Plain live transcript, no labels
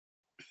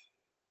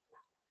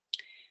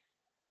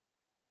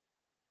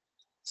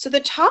So the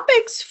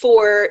topics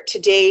for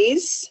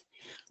today's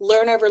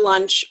Learn Over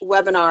Lunch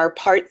webinar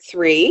part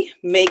 3,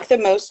 Make the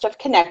Most of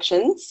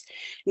Connections,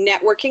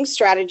 Networking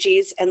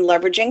Strategies and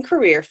Leveraging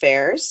Career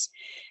Fairs,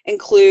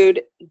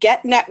 include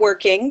Get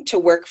Networking to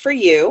Work for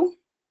You,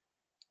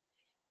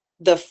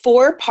 the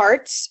 4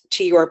 parts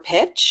to your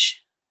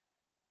pitch,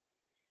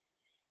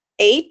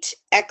 8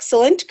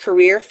 excellent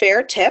career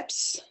fair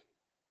tips,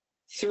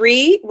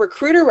 3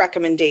 recruiter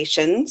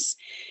recommendations,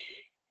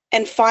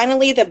 and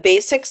finally the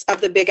basics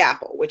of the Big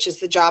Apple, which is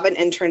the job and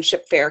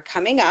internship fair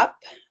coming up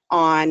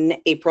on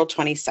April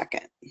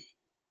 22nd.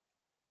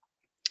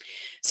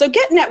 So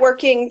get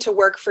networking to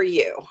work for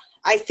you.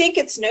 I think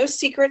it's no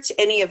secret to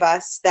any of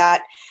us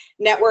that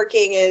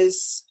networking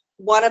is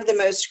one of the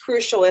most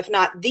crucial, if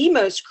not the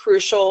most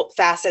crucial,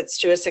 facets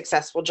to a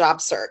successful job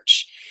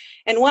search.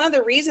 And one of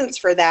the reasons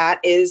for that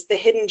is the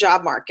hidden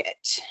job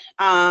market.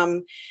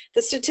 The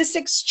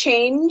statistics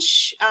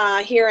change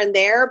here and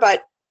there,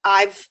 but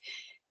I've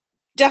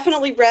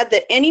definitely read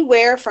that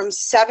anywhere from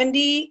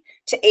 70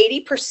 to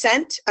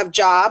 80% of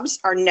jobs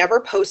are never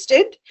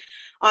posted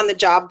on the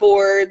job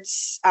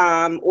boards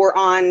or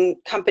on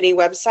company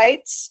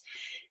websites.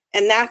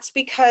 And that's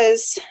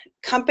because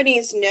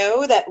companies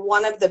know that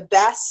one of the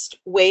best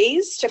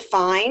ways to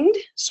find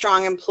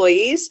strong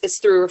employees is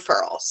through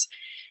referrals.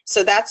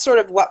 So that's sort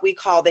of what we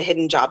call the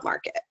hidden job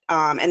market.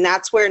 And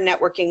that's where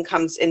networking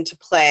comes into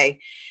play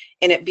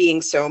and it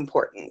being so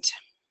important.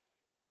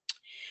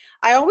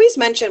 I always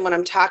mention when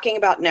I'm talking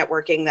about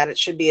networking that it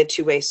should be a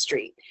two-way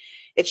street.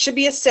 It should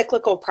be a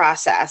cyclical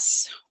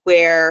process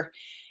where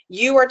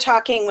you are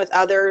talking with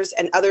others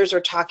and others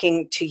are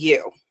talking to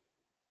you.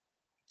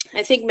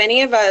 I think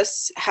many of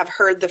us have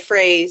heard the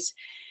phrase,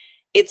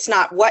 it's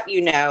not what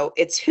you know,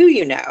 it's who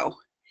you know.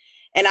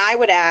 And I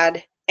would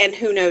add, and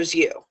who knows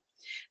you.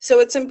 So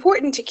it's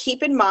important to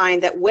keep in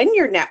mind that when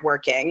you're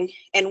networking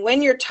and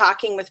when you're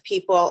talking with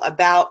people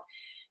about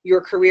your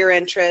career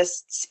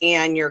interests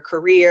and your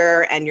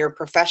career and your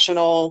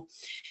professional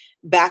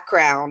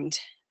background,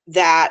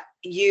 that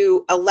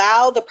you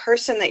allow the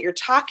person that you're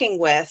talking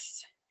with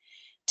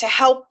to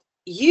help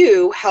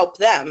you help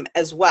them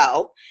as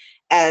well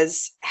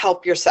as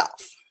help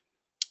yourself.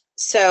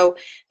 So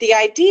the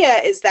idea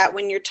is that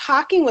when you're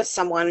talking with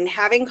someone and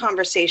having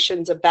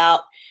conversations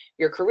about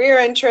your career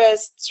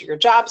interests, your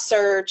job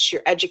search,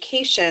 your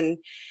education,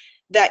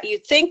 that you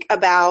think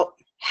about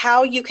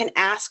how you can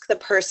ask the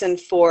person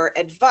for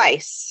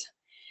advice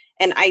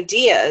and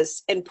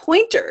ideas and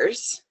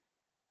pointers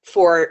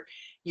for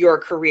your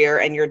career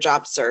and your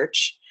job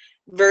search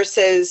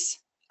versus,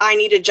 I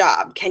need a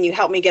job. Can you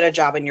help me get a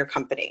job in your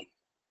company?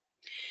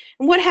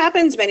 And what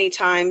happens many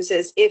times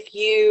is if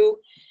you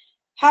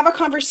have a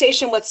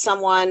conversation with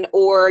someone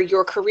or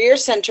your career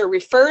center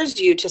refers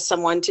you to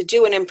someone to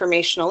do an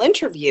informational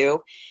interview,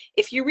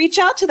 if you reach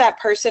out to that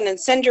person and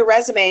send your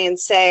resume and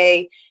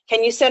say,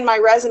 can you send my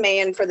resume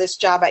in for this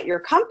job at your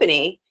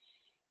company?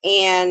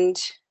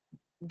 And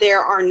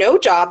there are no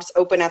jobs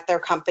open at their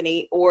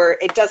company or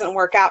it doesn't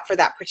work out for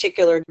that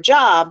particular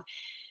job,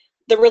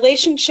 the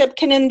relationship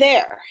can end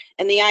there.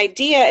 And the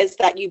idea is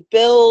that you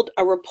build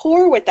a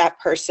rapport with that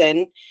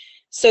person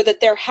so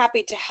that they're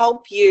happy to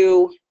help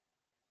you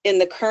in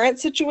the current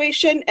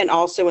situation and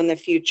also in the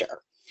future.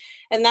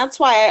 And that's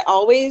why I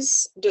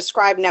always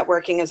describe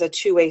networking as a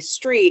two-way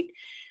street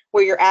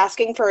where you're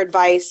asking for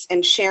advice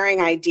and sharing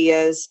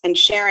ideas and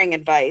sharing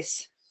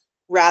advice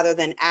rather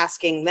than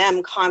asking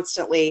them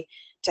constantly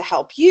to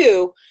help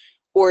you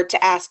or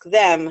to ask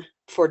them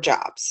for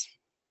jobs.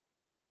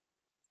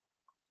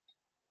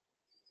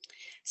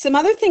 Some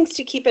other things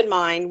to keep in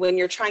mind when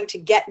you're trying to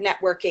get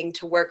networking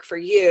to work for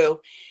you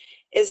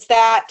is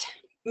that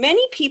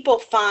many people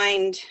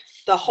find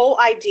the whole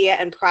idea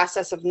and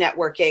process of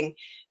networking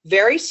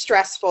very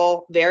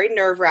stressful, very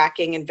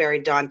nerve-wracking, and very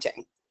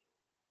daunting.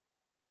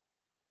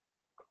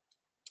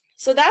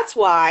 So that's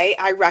why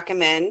I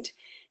recommend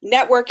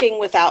networking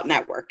without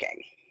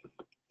networking.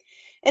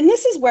 And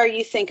this is where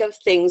you think of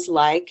things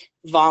like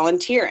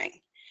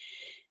volunteering.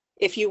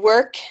 If you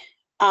work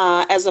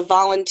as a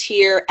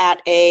volunteer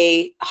at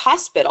a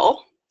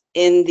hospital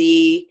in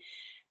the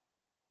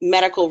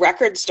medical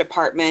records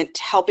department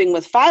helping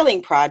with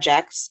filing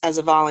projects as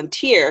a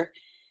volunteer,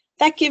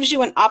 that gives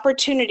you an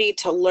opportunity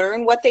to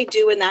learn what they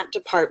do in that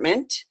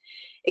department.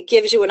 It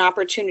gives you an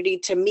opportunity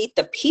to meet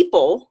the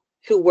people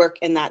who work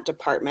in that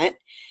department.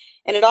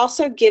 And it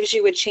also gives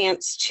you a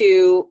chance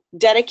to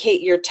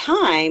dedicate your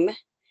time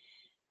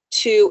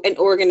to an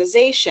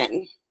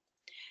organization.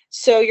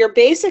 So you're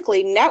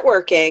basically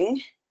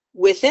networking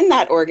within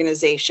that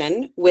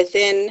organization,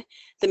 within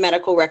the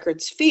medical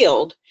records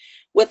field,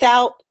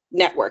 without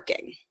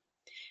networking.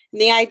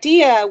 And the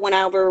idea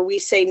whenever we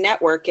say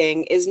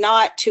networking is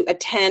not to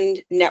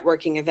attend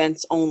networking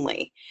events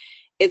only.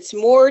 It's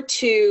more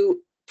to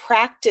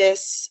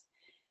practice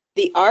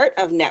the art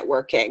of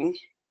networking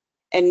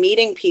and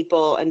meeting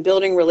people and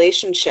building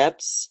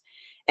relationships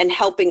and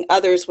helping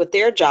others with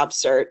their job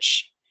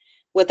search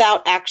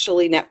without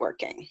actually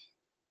networking.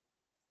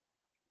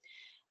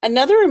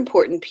 Another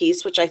important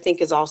piece, which I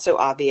think is also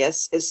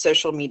obvious, is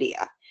social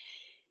media.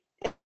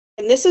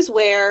 And this is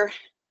where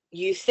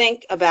you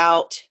think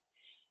about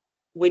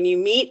when you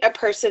meet a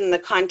person in the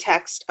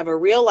context of a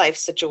real life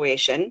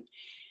situation,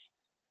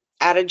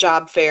 at a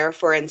job fair,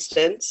 for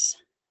instance,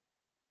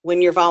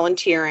 when you're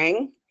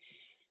volunteering,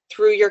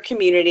 through your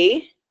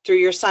community, through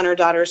your son or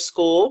daughter's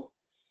school,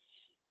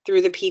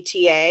 through the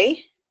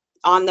PTA,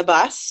 on the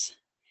bus,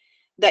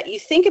 that you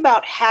think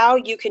about how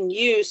you can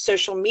use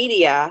social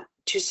media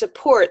to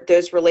support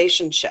those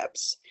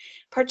relationships,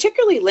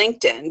 particularly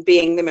LinkedIn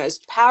being the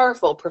most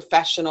powerful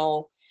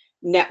professional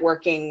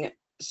networking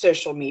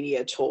social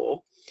media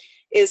tool,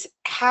 is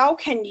how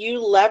can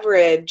you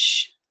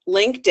leverage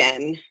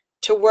LinkedIn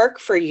to work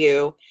for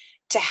you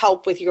to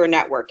help with your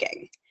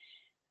networking?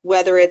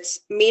 Whether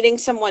it's meeting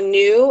someone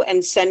new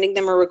and sending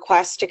them a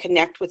request to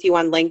connect with you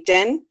on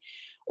LinkedIn,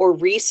 or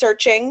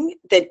researching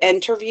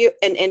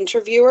an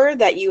interviewer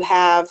that you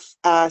have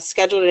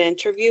scheduled an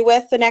interview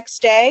with the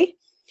next day,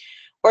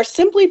 or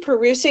simply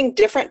perusing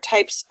different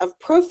types of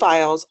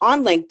profiles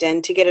on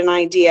LinkedIn to get an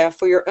idea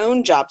for your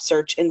own job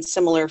search in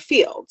similar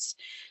fields.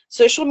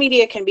 Social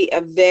media can be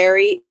a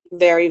very,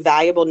 very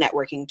valuable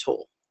networking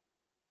tool.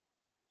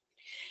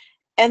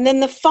 And then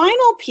the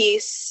final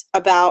piece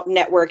about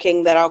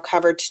networking that I'll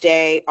cover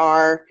today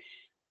are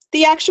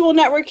the actual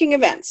networking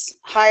events,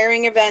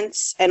 hiring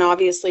events, and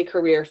obviously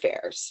career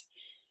fairs.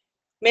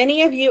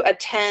 Many of you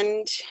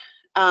attend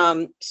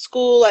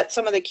school at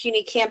some of the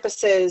CUNY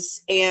campuses,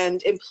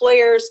 and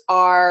employers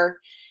are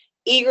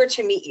eager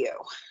to meet you.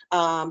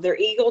 They're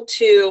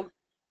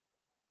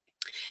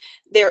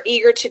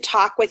eager to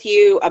talk with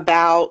you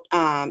about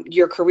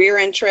your career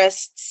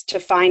interests, to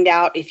find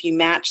out if you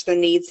match the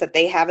needs that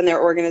they have in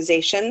their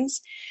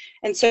organizations.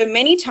 And so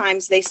many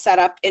times they set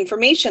up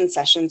information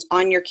sessions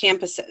on your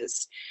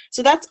campuses.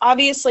 So that's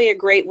obviously a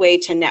great way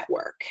to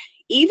network.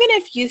 Even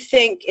if you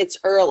think it's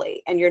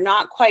early and you're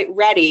not quite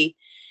ready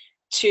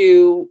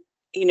to,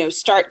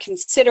 start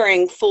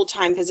considering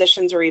full-time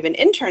positions or even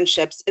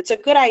internships, it's a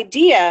good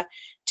idea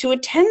to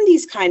attend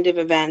these kind of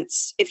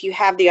events if you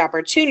have the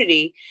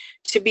opportunity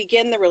to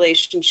begin the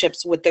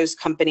relationships with those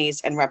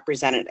companies and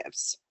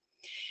representatives.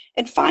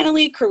 And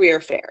finally, career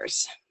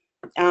fairs.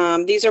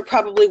 These are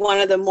probably one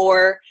of the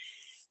more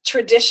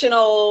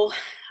traditional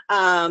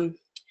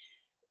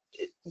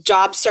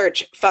job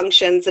search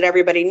functions that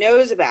everybody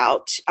knows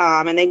about,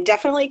 and they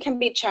definitely can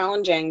be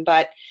challenging,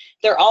 but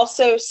they're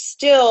also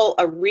still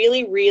a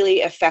really, really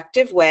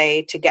effective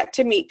way to get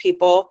to meet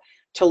people,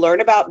 to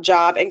learn about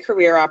job and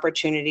career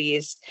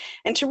opportunities,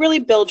 and to really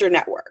build your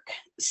network.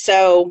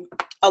 So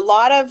a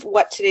lot of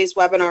what today's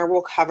webinar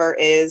will cover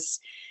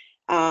is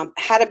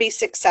how to be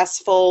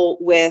successful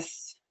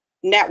with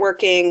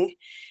networking,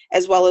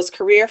 as well as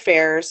career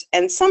fairs,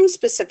 and some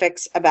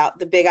specifics about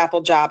the Big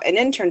Apple Job and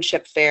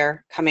Internship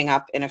Fair coming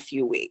up in a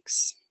few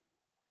weeks.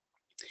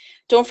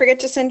 Don't forget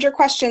to send your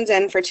questions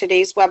in for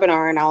today's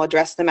webinar, and I'll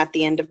address them at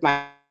the end of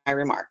my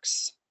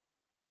remarks.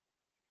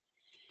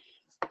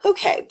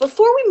 Okay,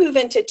 before we move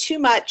into too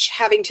much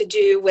having to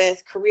do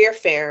with career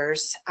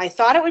fairs, I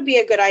thought it would be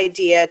a good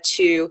idea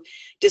to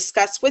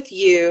discuss with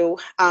you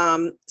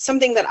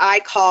something that I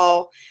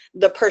call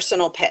the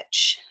personal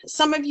pitch.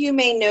 Some of you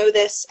may know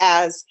this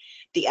as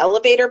the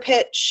elevator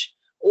pitch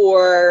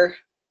or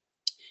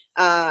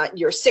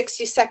your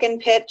 60-second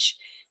pitch.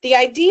 The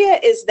idea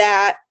is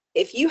that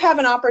if you have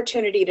an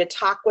opportunity to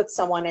talk with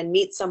someone and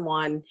meet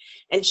someone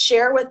and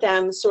share with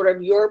them sort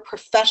of your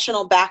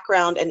professional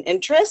background and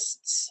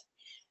interests,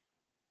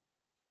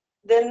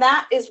 then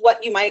that is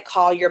what you might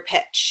call your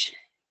pitch.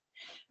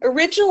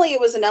 Originally, it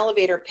was an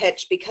elevator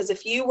pitch because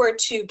if you were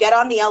to get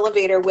on the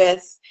elevator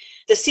with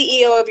the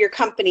CEO of your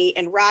company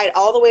and ride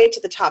all the way to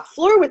the top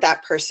floor with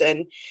that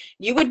person,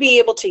 you would be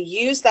able to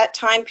use that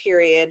time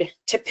period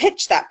to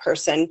pitch that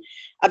person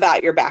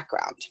about your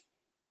background.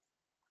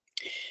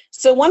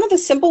 So one of the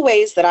simple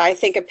ways that I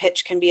think a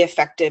pitch can be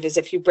effective is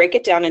if you break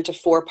it down into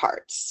 4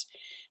 parts.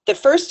 The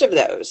first of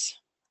those,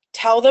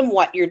 tell them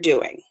what you're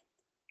doing.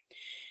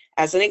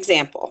 As an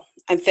example,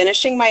 I'm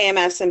finishing my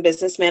MS in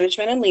Business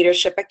Management and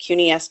Leadership at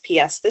CUNY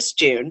SPS this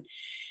June,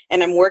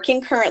 and I'm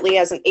working currently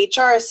as an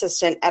HR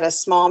assistant at a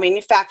small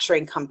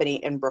manufacturing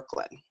company in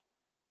Brooklyn.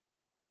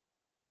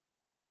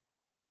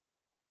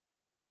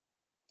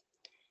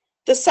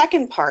 The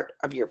second part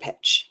of your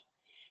pitch,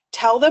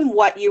 tell them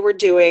what you were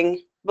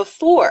doing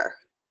before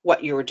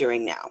what you were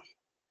doing now.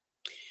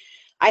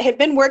 I had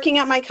been working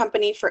at my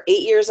company for 8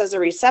 years as a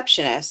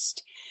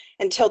receptionist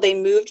until they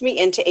moved me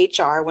into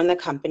HR when the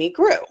company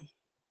grew.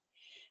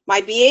 My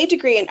BA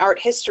degree in art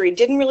history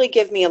didn't really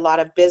give me a lot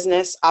of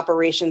business,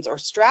 operations, or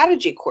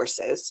strategy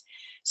courses,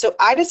 so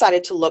I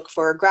decided to look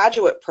for a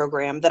graduate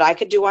program that I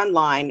could do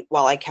online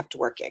while I kept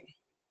working.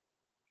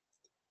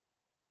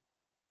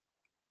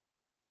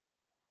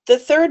 The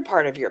third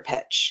part of your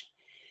pitch,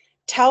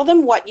 tell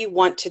them what you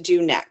want to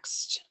do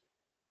next.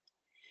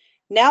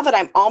 Now that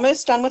I'm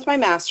almost done with my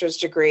master's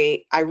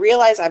degree, I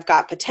realize I've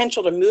got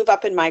potential to move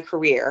up in my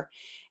career,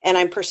 and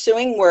I'm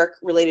pursuing work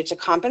related to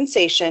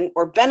compensation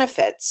or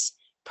benefits,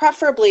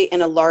 preferably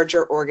in a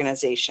larger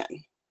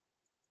organization.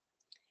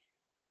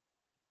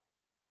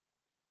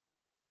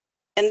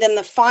 And then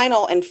the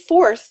final and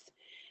fourth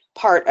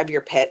part of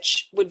your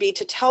pitch would be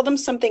to tell them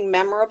something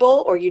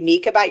memorable or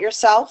unique about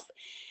yourself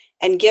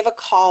and give a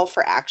call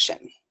for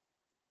action.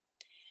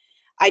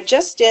 I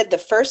just did the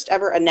first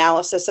ever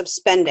analysis of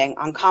spending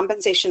on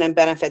compensation and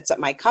benefits at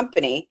my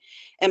company,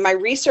 and my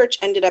research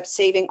ended up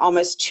saving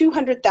almost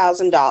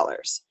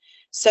 $200,000.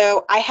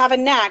 So I have a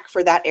knack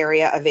for that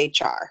area of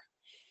HR.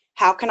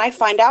 How can I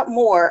find out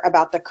more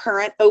about the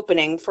current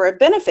opening for a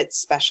benefits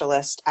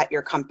specialist at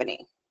your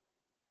company?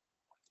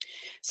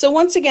 So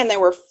once again, there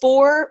were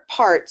 4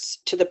 parts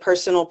to the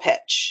personal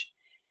pitch.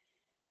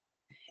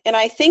 And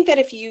I think that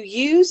if you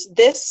use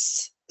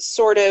this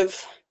sort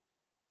of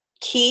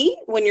key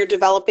when you're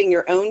developing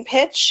your own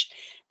pitch,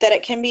 that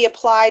it can be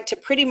applied to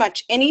pretty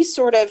much any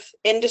sort of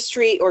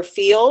industry or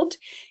field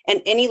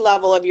and any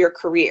level of your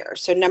career.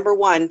 So number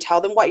 1,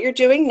 tell them what you're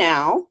doing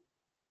now.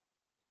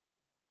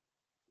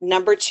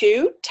 Number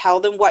 2, tell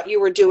them what you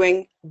were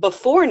doing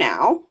before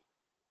now.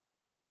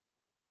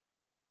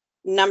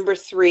 Number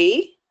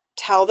 3,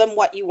 tell them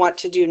what you want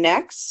to do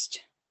next.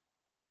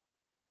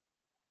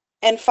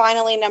 And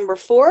finally, number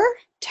 4,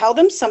 tell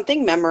them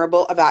something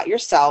memorable about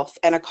yourself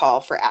and a call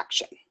for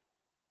action.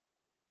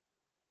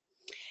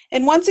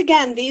 And once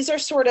again, these are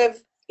sort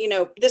of,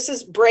 this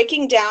is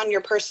breaking down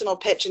your personal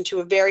pitch into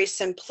a very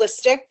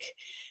simplistic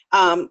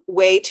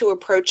way to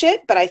approach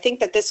it. But I think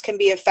that this can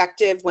be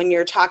effective when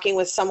you're talking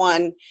with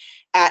someone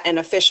at an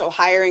official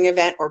hiring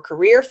event or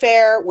career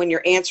fair, when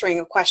you're answering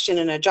a question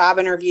in a job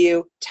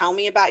interview, tell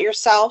me about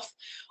yourself,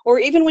 or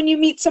even when you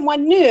meet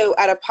someone new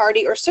at a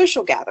party or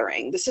social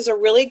gathering. This is a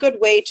really good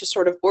way to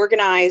sort of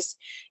organize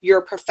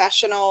your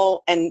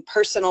professional and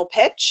personal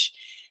pitch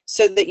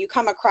so that you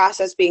come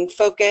across as being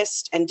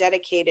focused and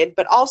dedicated,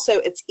 but also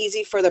it's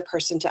easy for the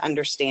person to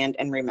understand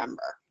and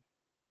remember.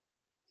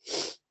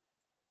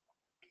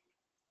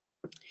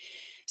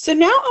 So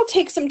now I'll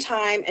take some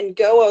time and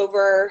go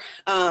over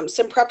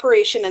some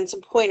preparation and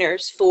some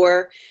pointers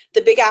for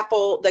the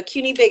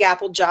CUNY Big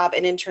Apple Job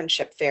and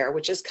Internship Fair,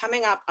 which is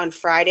coming up on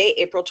Friday,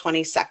 April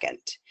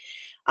 22nd.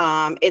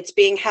 It's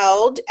being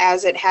held,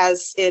 as it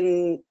has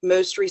in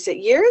most recent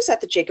years, at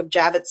the Jacob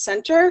Javits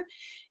Center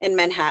in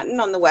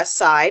Manhattan on the west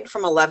side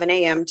from 11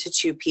 a.m. to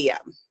 2 p.m.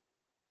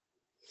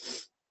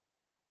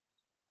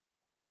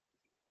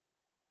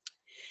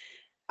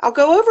 I'll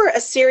go over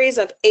a series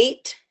of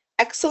 8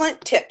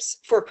 excellent tips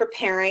for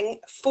preparing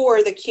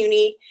for the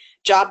CUNY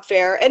Job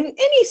Fair and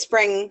any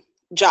spring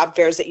job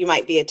fairs that you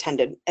might be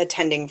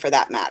attending for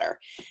that matter.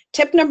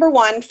 Tip number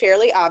 1,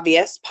 fairly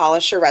obvious,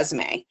 polish your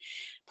resume.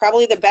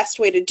 Probably the best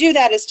way to do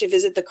that is to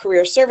visit the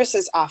Career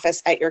Services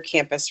office at your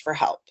campus for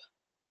help.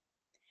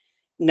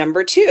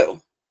 Number 2,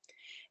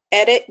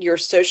 edit your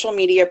social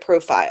media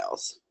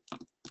profiles.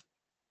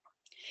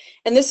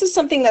 And this is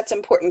something that's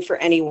important for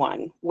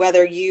anyone,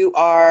 whether you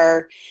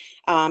are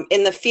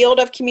in the field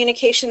of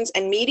communications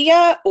and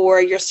media,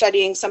 or you're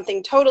studying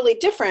something totally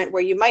different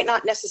where you might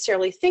not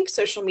necessarily think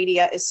social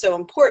media is so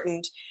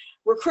important.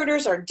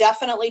 Recruiters are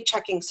definitely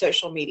checking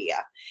social media.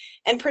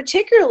 And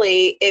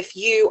particularly if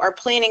you are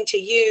planning to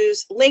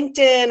use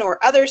LinkedIn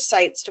or other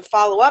sites to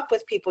follow up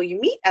with people you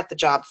meet at the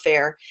job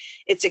fair,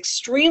 it's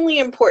extremely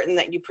important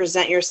that you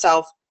present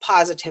yourself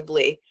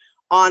positively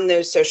on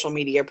those social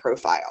media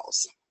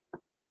profiles.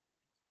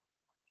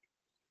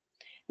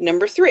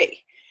 Number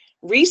 3,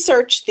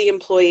 research the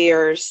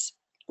employers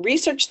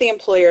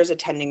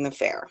attending the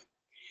fair.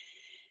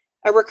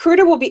 A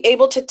recruiter will be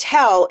able to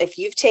tell if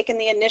you've taken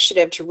the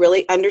initiative to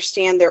really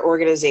understand their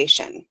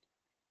organization.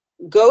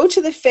 Go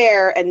to the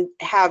fair and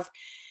have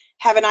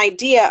an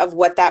idea of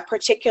what that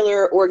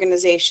particular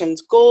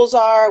organization's goals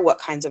are, what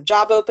kinds of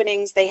job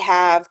openings they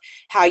have,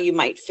 how you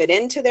might fit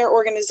into their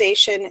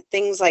organization,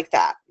 things like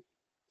that.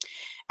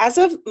 As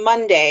of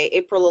Monday,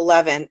 April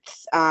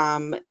 11th,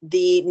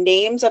 the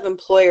names of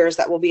employers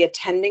that will be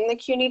attending the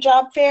CUNY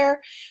Job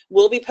Fair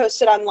will be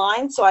posted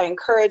online. So I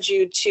encourage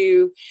you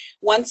to,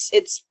 once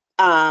it's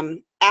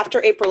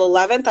after April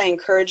 11th, I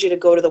encourage you to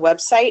go to the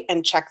website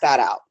and check that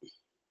out.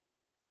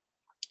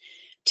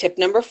 Tip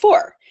number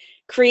 4,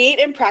 create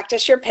and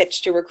practice your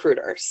pitch to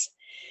recruiters.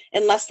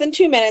 In less than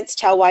 2 minutes,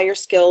 tell why your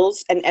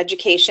skills and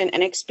education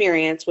and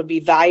experience would be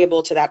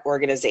valuable to that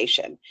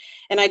organization.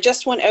 And I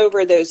just went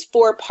over those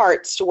 4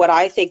 parts to what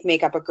I think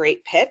make up a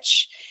great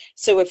pitch.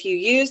 So if you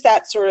use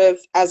that sort of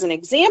as an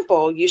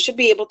example, you should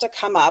be able to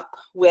come up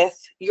with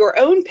your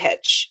own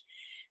pitch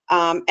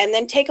and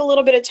then take a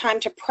little bit of time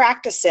to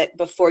practice it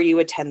before you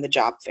attend the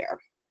job fair.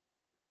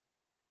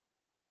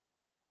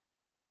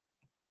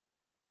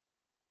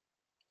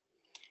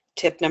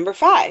 Tip number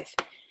 5.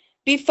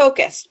 Be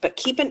focused, but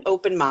keep an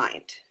open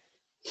mind.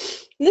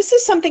 And this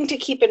is something to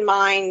keep in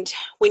mind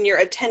when you're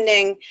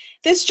attending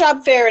this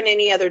job fair and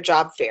any other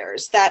job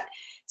fairs, that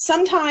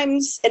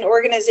sometimes an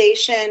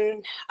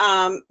organization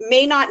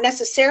may not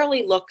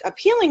necessarily look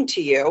appealing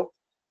to you,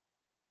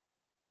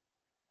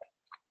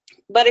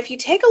 but if you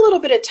take a little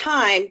bit of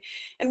time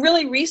and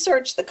really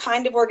research the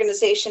kind of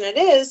organization it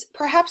is,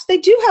 perhaps they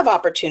do have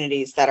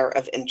opportunities that are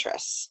of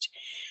interest.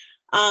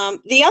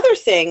 The other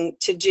thing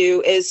to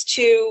do is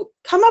to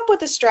come up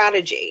with a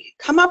strategy.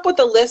 Come up with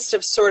a list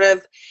of sort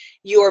of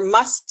your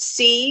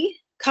must-see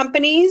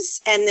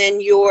companies and then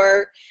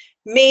your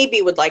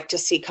maybe would like to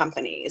see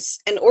companies,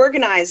 and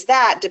organize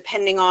that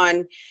depending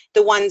on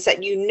the ones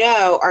that you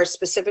know are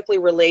specifically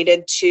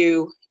related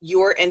to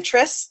your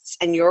interests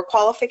and your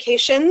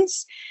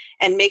qualifications,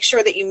 and make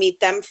sure that you meet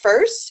them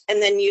first, and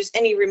then use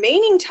any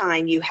remaining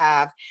time you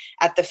have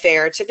at the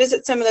fair to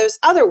visit some of those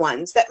other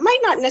ones that might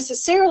not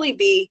necessarily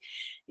be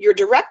your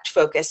direct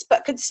focus,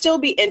 but could still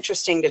be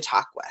interesting to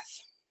talk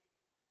with.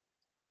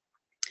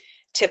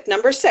 Tip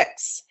number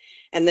 6,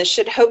 and this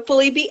should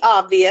hopefully be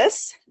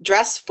obvious: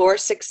 dress for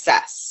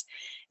success.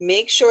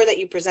 Make sure that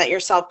you present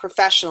yourself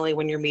professionally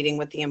when you're meeting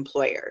with the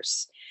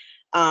employers.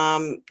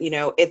 You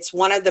know, it's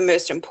one of the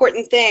most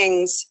important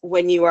things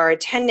when you are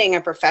attending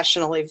a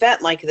professional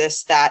event like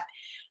this that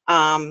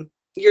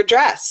you're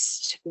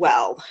dressed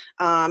well.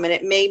 And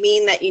it may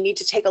mean that you need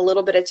to take a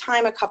little bit of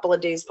time a couple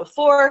of days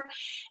before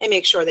and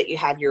make sure that you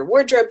have your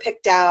wardrobe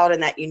picked out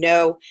and that you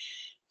know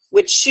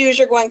which shoes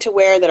you're going to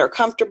wear that are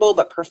comfortable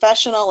but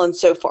professional and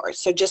so forth.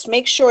 So just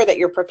make sure that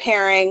you're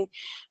preparing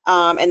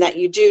and that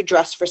you do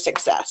dress for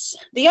success.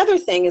 The other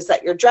thing is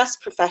that you're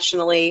dressed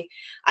professionally.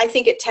 I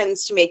think it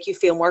tends to make you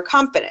feel more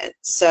confident.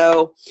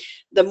 So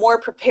the more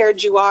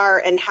prepared you are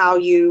and how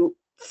you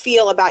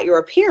feel about your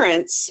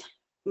appearance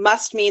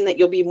must mean that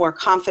you'll be more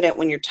confident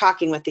when you're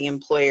talking with the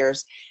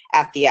employers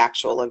at the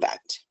actual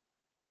event.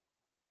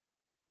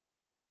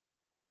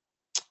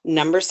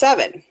 Number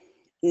 7,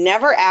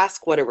 never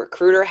ask what a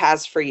recruiter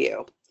has for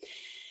you.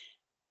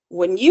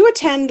 When you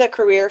attend the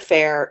career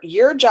fair,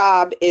 your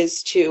job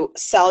is to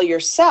sell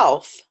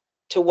yourself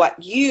to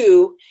what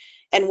you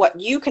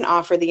can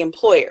offer the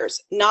employers,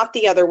 not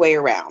the other way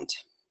around.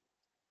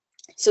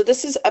 So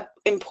this is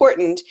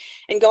important,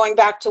 and going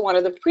back to one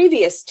of the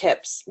previous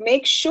tips,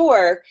 make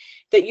sure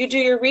that you do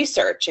your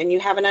research and you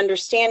have an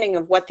understanding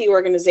of what the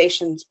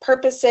organization's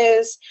purpose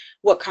is,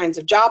 what kinds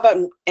of job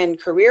and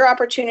career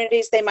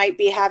opportunities they might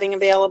be having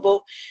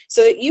available,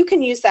 so that you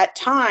can use that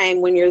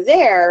time when you're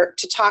there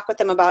to talk with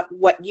them about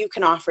what you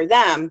can offer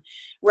them,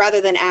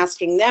 rather than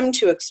asking them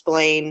to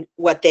explain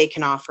what they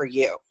can offer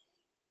you.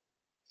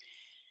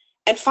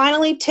 And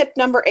finally, tip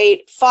number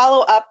 8,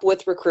 follow up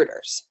with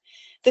recruiters.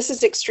 This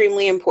is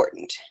extremely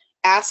important.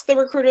 Ask the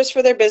recruiters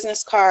for their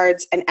business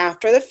cards, and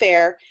after the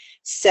fair,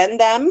 send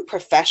them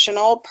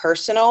professional,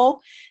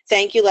 personal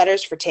thank you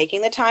letters for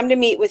taking the time to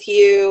meet with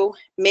you.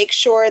 Make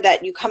sure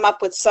that you come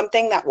up with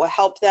something that will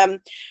help them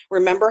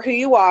remember who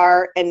you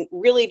are, and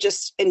really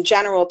just in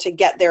general to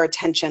get their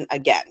attention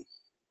again.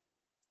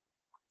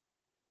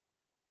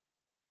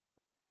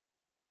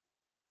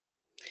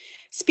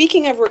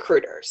 Speaking of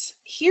recruiters,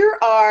 here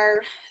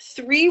are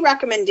 3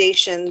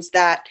 recommendations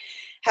that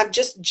have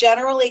just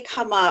generally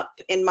come up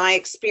in my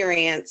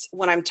experience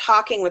when I'm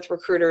talking with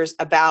recruiters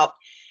about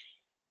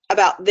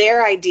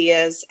their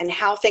ideas and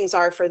how things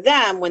are for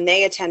them when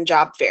they attend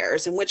job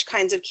fairs, and which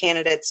kinds of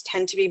candidates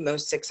tend to be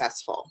most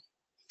successful.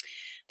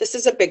 This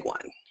is a big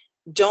one.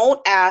 Don't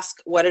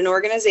ask what an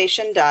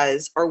organization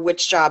does or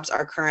which jobs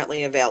are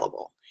currently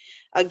available.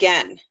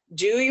 Again,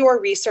 do your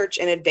research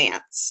in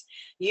advance.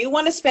 You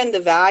want to spend the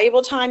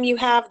valuable time you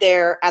have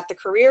there at the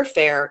career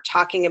fair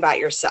talking about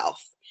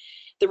yourself.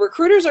 The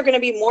recruiters are going to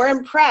be more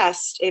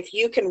impressed if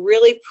you can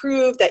really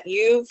prove that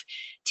you've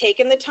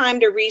taken the time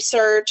to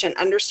research and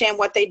understand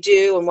what they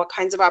do and what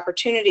kinds of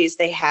opportunities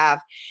they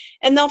have,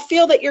 and they'll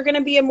feel that you're going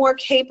to be a more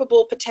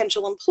capable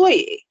potential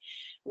employee,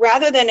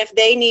 rather than if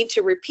they need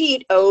to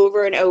repeat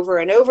over and over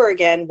and over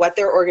again what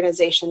their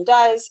organization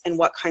does and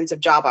what kinds of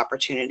job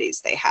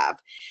opportunities they have.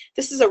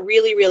 This is a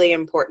really, really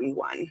important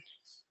one.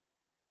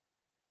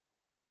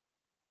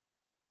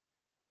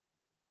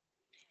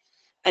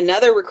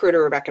 Another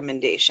recruiter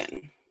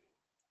recommendation: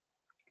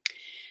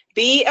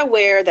 be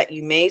aware that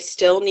you may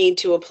still need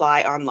to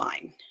apply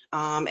online.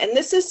 And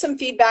this is some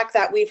feedback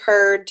that we've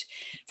heard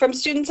from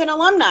students and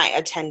alumni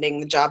attending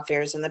the job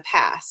fairs in the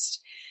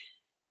past.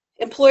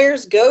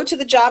 Employers go to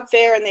the job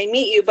fair and they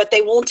meet you, but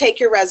they won't take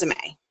your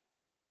resume.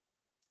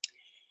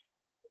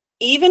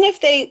 Even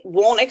if they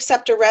won't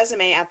accept a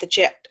resume at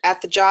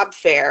the job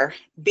fair,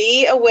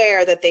 be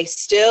aware that they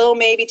still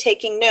may be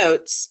taking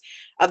notes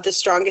of the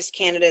strongest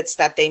candidates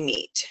that they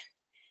meet.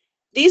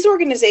 These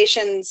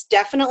organizations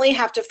definitely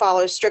have to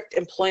follow strict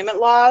employment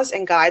laws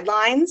and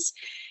guidelines,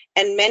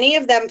 and many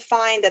of them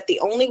find that the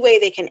only way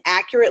they can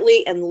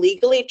accurately and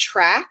legally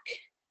track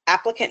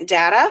applicant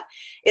data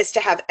is to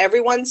have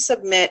everyone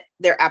submit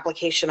their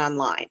application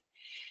online.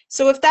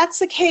 So if that's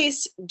the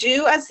case,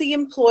 do as the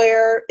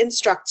employer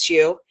instructs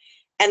you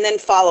and then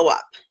follow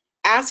up.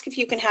 Ask if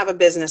you can have a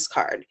business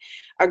card.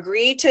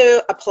 Agree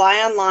to apply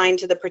online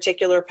to the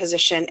particular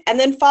position, and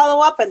then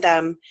follow up with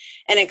them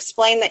and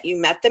explain that you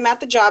met them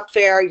at the job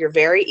fair, you're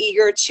very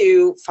eager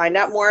to find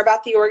out more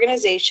about the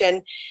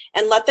organization,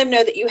 and let them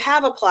know that you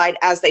have applied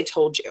as they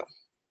told you.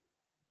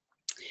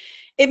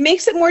 It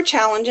makes it more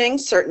challenging,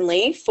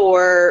 certainly,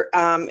 for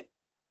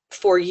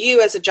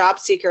you as a job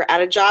seeker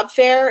at a job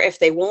fair if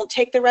they won't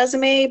take the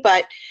resume,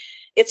 but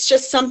It's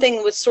just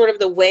something with sort of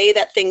the way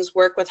that things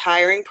work with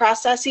hiring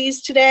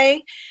processes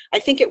today. I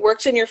think it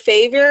works in your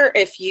favor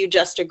if you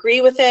just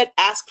agree with it,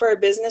 ask for a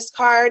business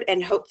card,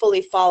 and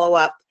hopefully follow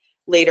up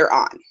later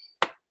on.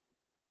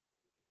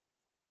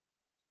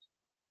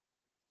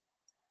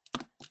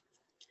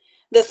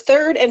 The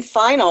third and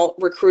final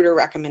recruiter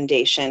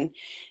recommendation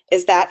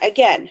is that,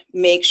 again,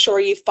 make sure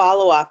you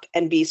follow up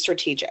and be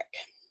strategic.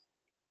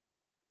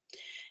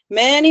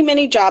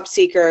 Many job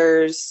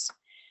seekers,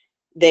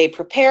 they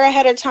prepare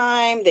ahead of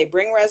time, they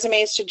bring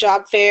resumes to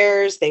job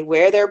fairs, they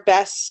wear their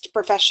best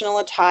professional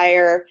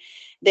attire,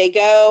 they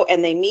go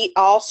and they meet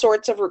all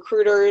sorts of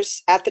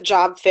recruiters at the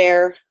job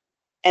fair,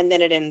 and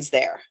then it ends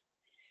there.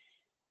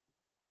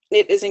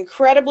 It is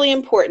incredibly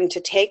important to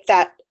take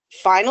that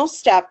final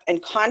step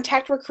and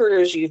contact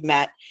recruiters you've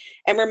met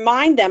and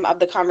remind them of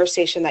the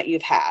conversation that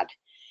you've had.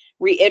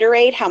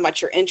 Reiterate how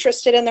much you're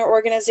interested in their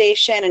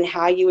organization and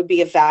how you would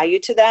be of value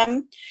to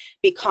them.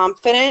 Be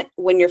confident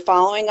when you're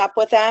following up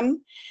with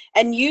them,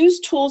 and use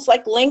tools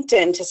like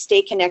LinkedIn to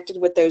stay connected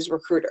with those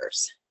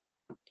recruiters.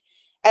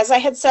 As I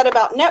had said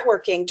about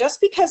networking,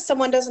 just because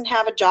someone doesn't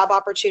have a job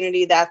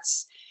opportunity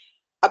that's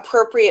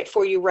appropriate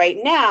for you right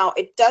now,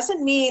 it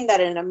doesn't mean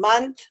that in a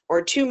month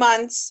or 2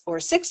 months or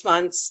 6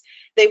 months,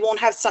 they won't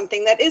have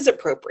something that is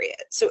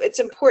appropriate. So it's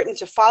important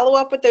to follow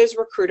up with those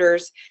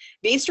recruiters,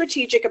 be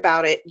strategic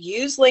about it,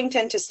 use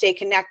LinkedIn to stay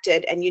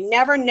connected, and you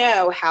never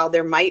know how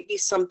there might be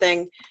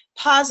something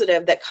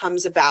positive that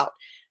comes about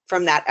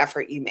from that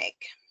effort you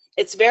make.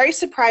 It's very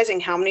surprising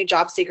how many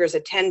job seekers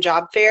attend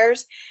job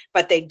fairs,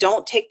 but they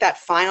don't take that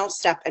final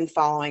step in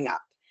following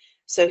up.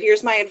 So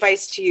here's my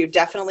advice to you,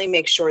 definitely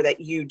make sure that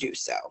you do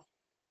so.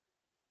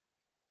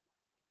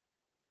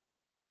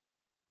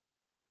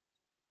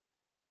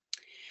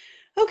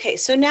 Okay,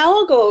 so now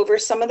I'll go over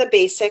some of the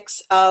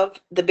basics of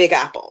the Big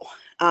Apple.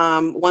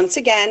 Once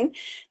again,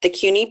 the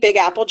CUNY Big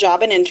Apple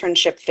Job and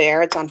Internship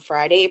Fair. It's on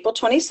Friday, April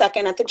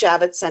 22nd at the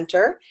Javits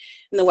Center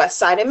in the west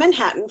side of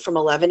Manhattan from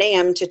 11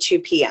 a.m. to 2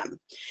 p.m.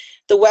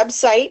 The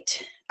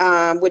website,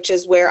 which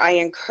is where I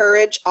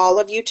encourage all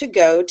of you to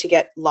go to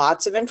get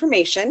lots of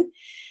information,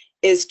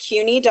 is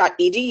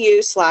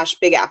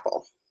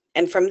cuny.edu/bigapple.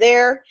 And from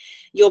there,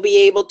 you'll be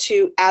able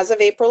to, as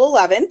of April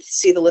 11th,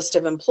 see the list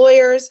of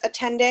employers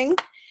attending.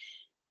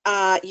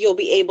 You'll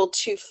be able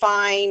to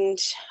find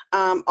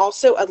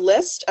also a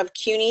list of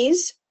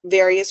CUNY's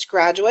various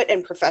graduate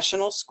and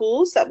professional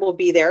schools that will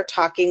be there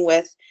talking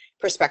with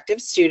prospective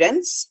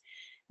students.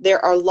 There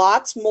are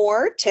lots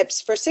more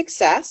tips for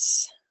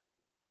success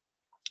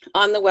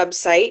on the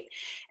website.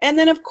 And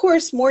then, of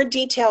course, more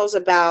details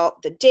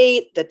about the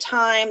date, the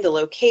time, the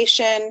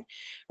location,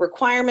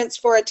 requirements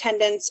for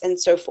attendance, and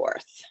so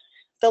forth.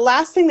 The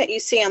last thing that you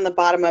see on the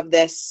bottom of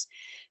this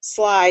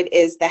slide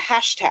is the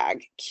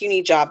hashtag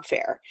CUNY Job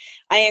Fair.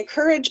 I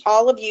encourage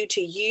all of you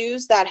to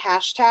use that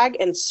hashtag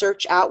and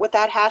search out with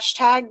that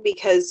hashtag,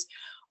 because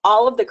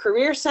all of the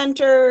career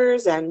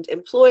centers and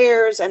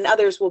employers and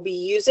others will be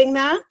using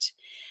that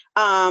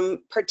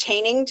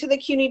pertaining to the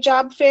CUNY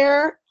Job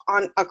Fair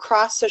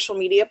across social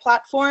media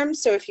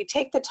platforms. So if you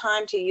take the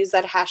time to use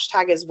that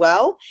hashtag as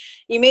well,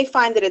 you may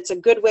find that it's a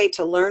good way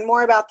to learn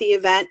more about the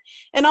event,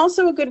 and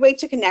also a good way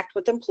to connect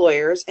with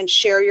employers and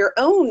share your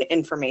own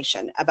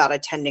information about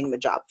attending the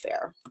job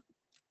fair.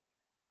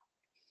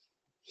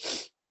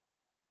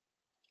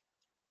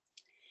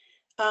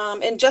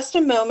 In just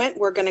a moment,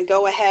 we're going to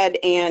go ahead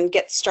and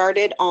get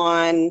started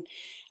on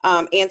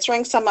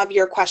answering some of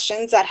your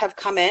questions that have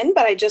come in,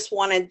 but I just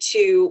wanted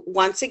to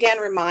once again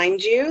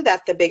remind you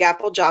that the Big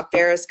Apple Job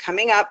Fair is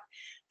coming up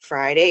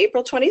Friday,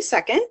 April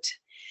 22nd,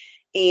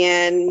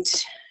 and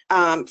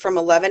from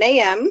 11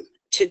 a.m.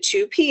 to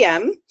 2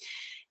 p.m.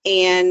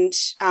 And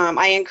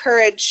I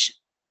encourage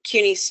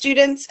CUNY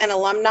students and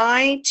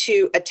alumni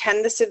to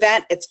attend this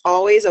event. It's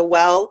always a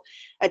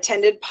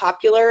well-attended,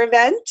 popular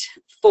event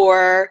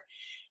for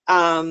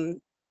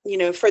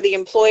for the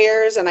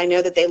employers, and I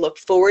know that they look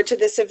forward to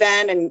this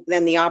event and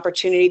then the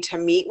opportunity to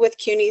meet with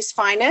CUNY's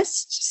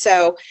finest.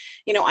 So,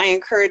 I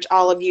encourage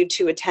all of you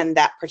to attend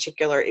that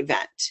particular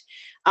event.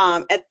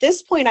 At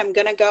this point, I'm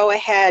going to go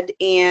ahead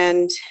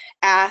and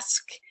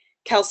ask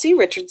Kelsey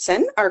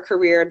Richardson, our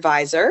career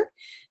advisor,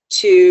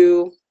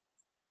 to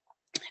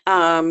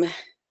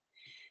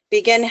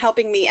begin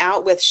helping me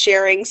out with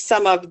sharing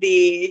some of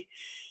the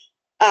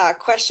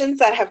questions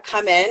that have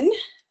come in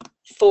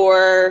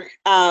for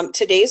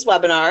today's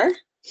webinar.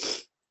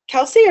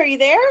 Kelsey, are you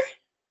there?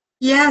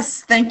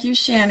 Yes, thank you,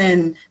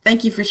 Shannon.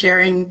 Thank you for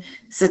sharing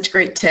such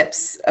great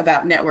tips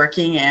about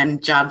networking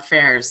and job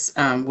fairs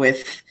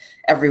with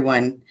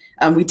everyone.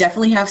 We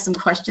definitely have some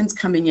questions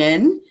coming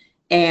in,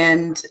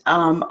 and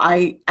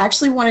I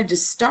actually wanted to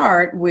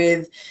start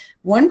with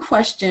one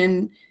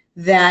question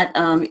that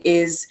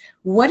is,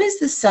 what is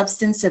the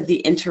substance of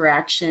the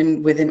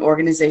interaction with an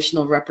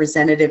organizational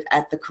representative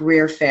at the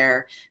career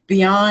fair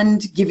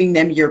beyond giving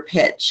them your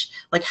pitch?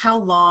 Like, how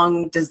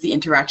long does the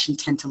interaction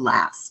tend to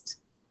last?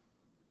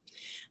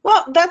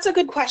 Well, that's a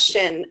good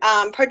question.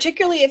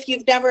 Particularly if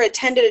you've never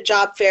attended a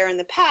job fair in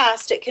the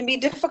past, it can be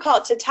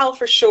difficult to tell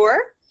for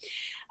sure.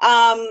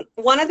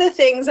 One of the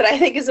things that I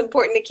think is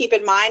important to keep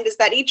in mind is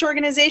that each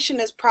organization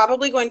is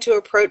probably going to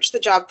approach the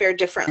job fair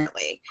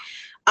differently.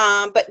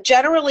 But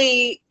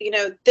generally, you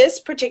know, this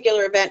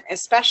particular event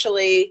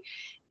especially,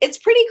 it's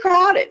pretty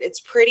crowded. It's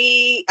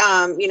pretty,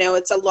 you know,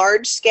 it's a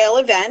large scale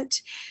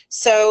event.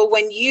 So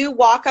when you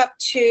walk up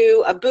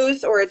to a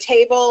booth or a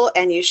table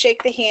and you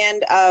shake the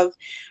hand of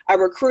a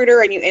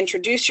recruiter and you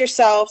introduce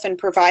yourself and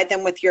provide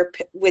them with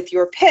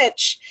your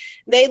pitch,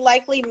 they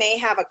likely may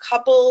have a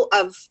couple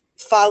of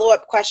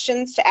follow-up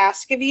questions to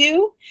ask of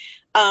you.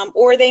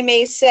 Or they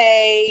may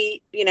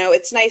say, you know,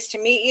 it's nice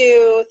to meet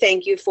you.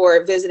 Thank you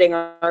for visiting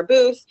our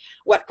booth.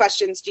 What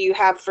questions do you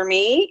have for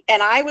me?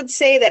 And I would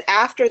say that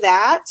after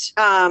that,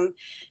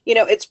 you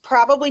know, it's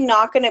probably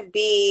not going to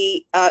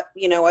be,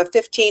 you know, a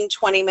 15,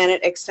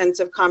 20-minute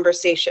extensive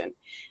conversation.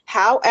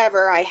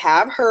 However, I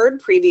have heard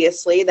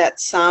previously that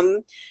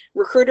some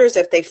recruiters,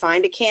 if they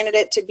find a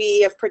candidate to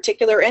be of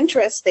particular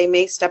interest, they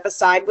may step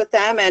aside with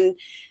them and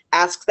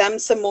ask them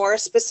some more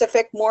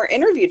specific, more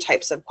interview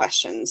types of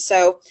questions.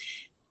 So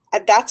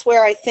that's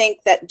where I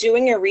think that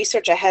doing your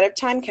research ahead of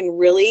time can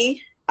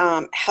really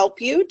help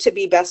you to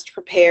be best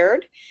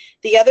prepared.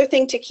 The other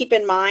thing to keep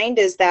in mind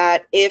is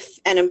that if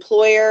an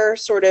employer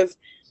sort of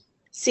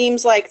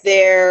seems like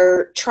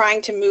they're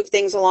trying to move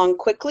things along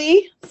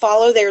quickly,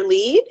 follow their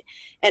lead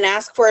and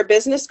ask for a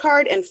business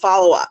card and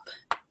follow up.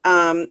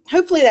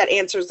 Hopefully that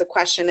answers the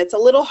question. It's a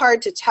little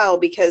hard to tell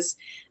because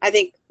I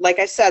think, like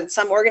I said,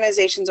 some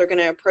organizations are going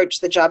to approach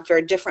the job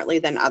fair differently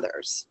than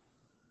others.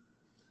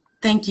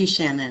 Thank you,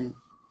 Shannon.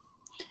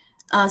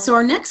 So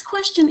our next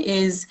question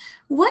is,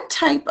 what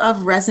type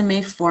of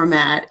resume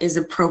format is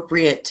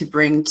appropriate to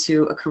bring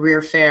to a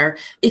career fair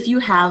if you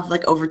have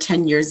like over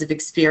 10 years of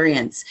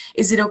experience?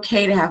 Is it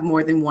okay to have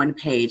more than one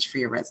page for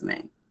your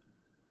resume?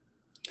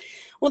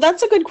 Well,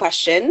 that's a good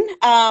question.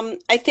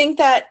 I think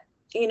that,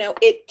 you know,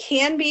 it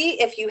can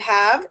be, if you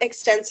have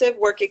extensive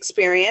work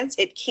experience,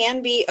 it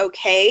can be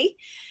okay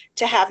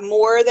to have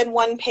more than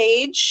one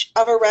page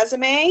of a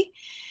resume.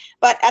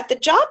 But at the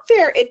job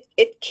fair,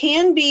 it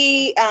can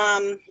be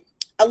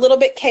a little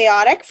bit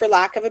chaotic, for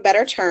lack of a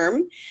better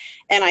term.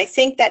 And I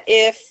think that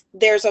if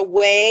there's a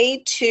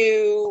way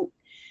to,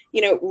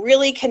 you know,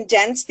 really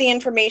condense the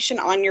information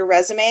on your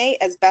resume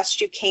as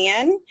best you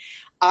can,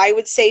 I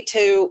would say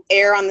to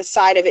err on the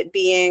side of it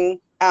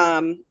being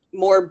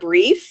more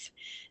brief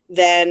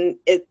than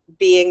it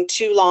being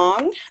too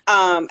long.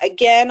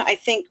 Again, I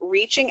think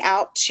reaching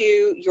out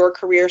to your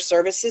career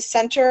services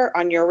center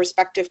on your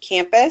respective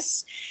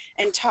campus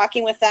and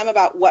talking with them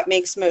about what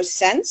makes most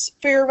sense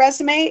for your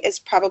resume is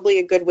probably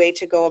a good way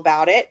to go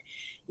about it.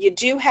 You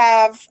do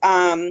have,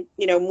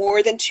 you know,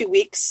 more than 2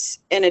 weeks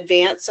in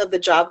advance of the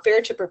job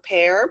fair to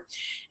prepare.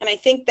 And I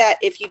think that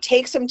if you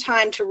take some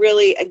time to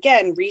really,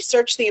 again,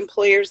 research the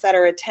employers that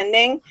are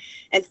attending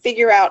and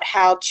figure out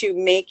how to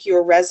make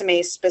your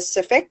resume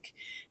specific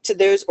to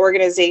those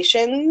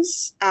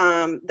organizations,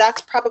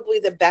 that's probably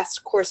the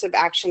best course of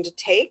action to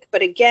take.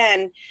 But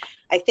again,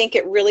 I think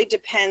it really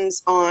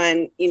depends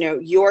on, you know,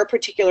 your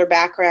particular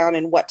background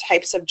and what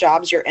types of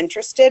jobs you're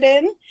interested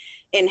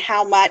in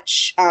how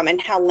much and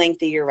how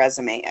lengthy your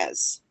resume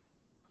is.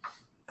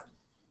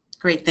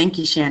 Great, thank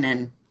you,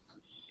 Shannon.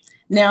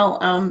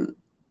 Now,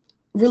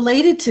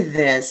 related to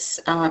this,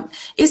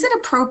 is it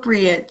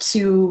appropriate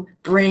to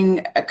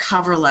bring a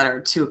cover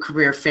letter to a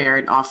career fair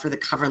and offer the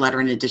cover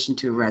letter in addition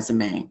to a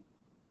resume?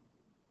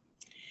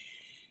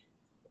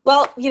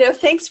 Well, you know,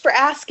 thanks for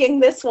asking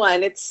this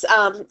one. It's,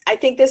 I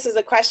think this is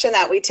a question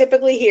that we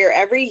typically hear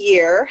every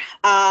year.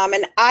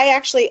 And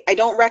I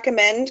don't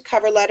recommend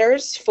cover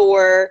letters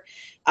for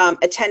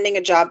attending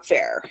a job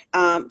fair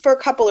for a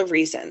couple of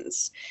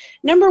reasons.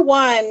 Number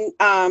one,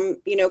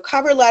 you know,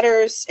 cover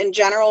letters in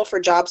general for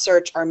job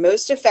search are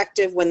most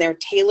effective when they're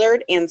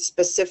tailored and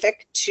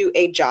specific to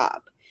a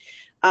job.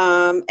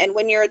 And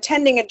when you're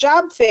attending a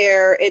job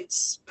fair,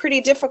 it's pretty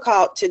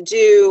difficult to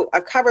do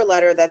a cover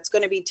letter that's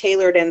going to be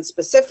tailored and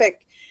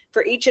specific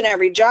for each and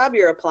every job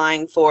you're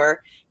applying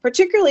for,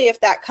 particularly if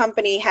that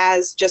company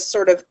has just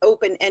sort of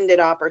open-ended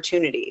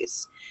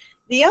opportunities.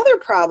 The other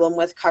problem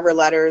with cover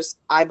letters,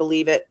 I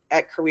believe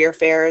at career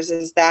fairs,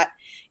 is that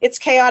it's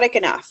chaotic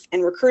enough,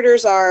 and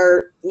recruiters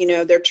are, you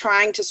know, they're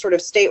trying to sort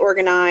of stay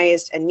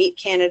organized and meet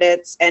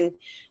candidates, and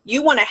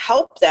you want to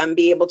help them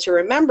be able to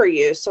remember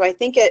you. So I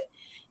think it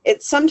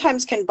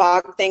sometimes can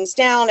bog things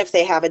down if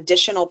they have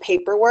additional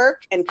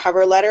paperwork and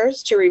cover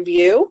letters to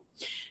review.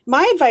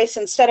 My advice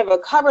instead of a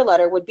cover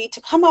letter would be to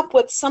come up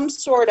with some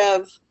sort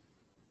of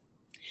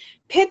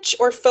pitch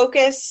or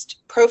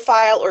focused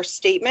profile or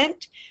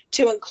statement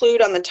to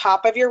include on the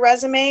top of your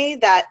resume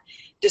that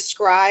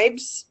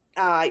describes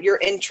your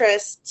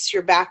interests,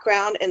 your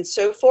background, and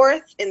so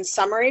forth in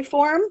summary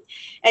form,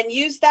 and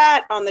use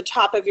that on the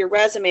top of your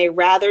resume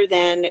rather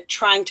than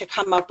trying to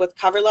come up with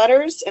cover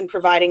letters and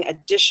providing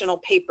additional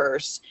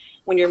papers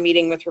when you're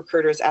meeting with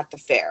recruiters at the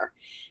fair.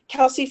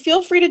 Kelsey,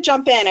 feel free to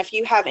jump in if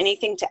you have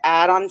anything to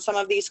add on some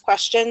of these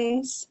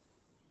questions.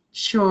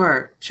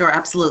 Sure,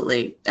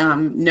 absolutely.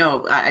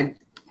 No, I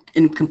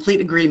in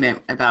complete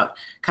agreement about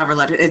cover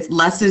letters. It's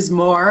less is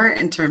more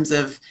in terms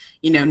of,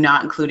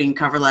 not including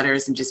cover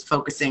letters and just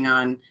focusing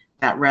on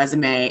that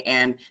resume,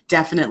 and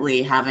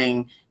definitely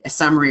having a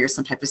summary or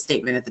some type of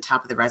statement at the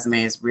top of the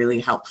resume is really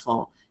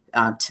helpful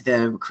to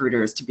the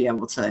recruiters to be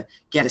able to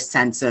get a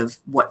sense of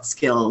what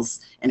skills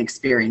and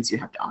experience you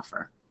have to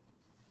offer.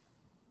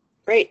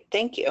 Great,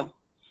 thank you.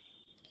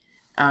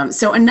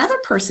 So another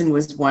person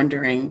was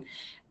wondering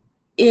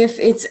if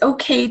it's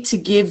okay to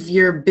give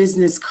your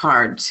business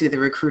card to the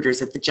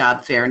recruiters at the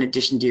job fair in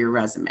addition to your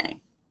resume.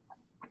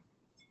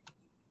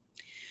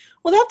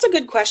 Well, that's a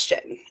good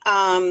question.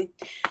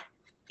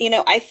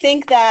 I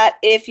think that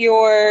if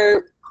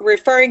you're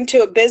referring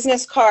to a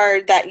business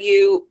card that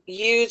you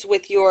use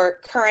with your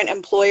current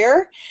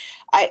employer,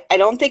 I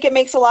don't think it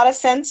makes a lot of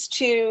sense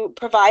to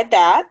provide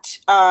that.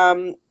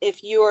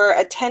 If you're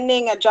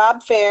attending a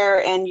job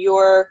fair and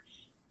you're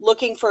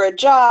looking for a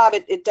job,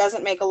 it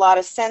doesn't make a lot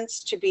of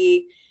sense to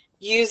be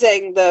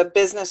using the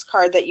business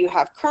card that you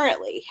have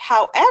currently.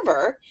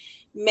 However,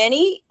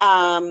 many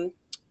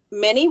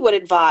would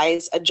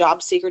advise a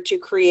job seeker to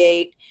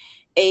create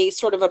a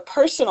sort of a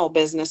personal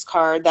business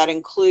card that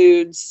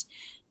includes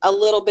a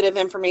little bit of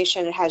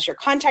information. It has your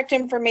contact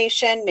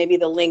information, maybe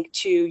the link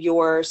to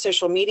your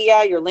social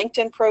media, your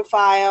LinkedIn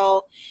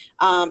profile,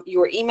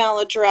 your email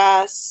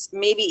address,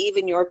 maybe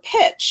even your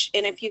pitch.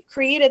 And if you've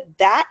created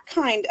that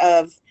kind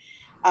of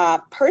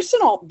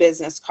personal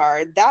business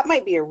card, that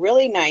might be a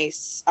really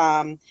nice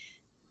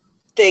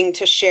thing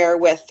to share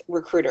with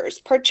recruiters,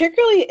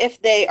 particularly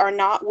if they are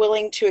not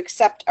willing to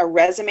accept a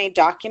resume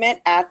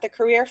document at the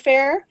career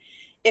fair.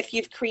 If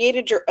you've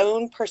created your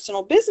own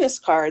personal business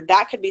card,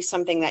 that could be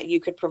something that you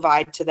could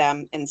provide to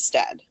them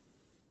instead.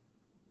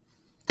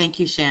 Thank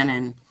you,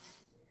 Shannon.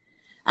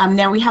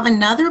 Now we have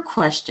another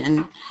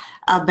question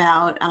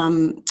about,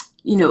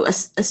 a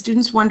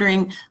student's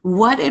wondering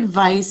what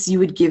advice you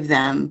would give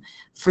them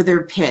for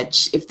their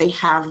pitch if they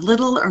have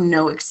little or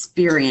no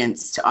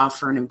experience to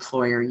offer an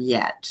employer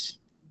yet.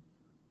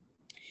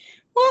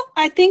 Well,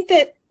 I think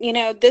that,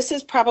 this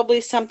is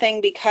probably something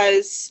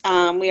because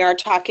we are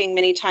talking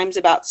many times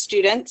about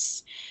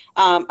students,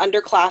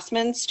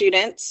 underclassmen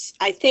students.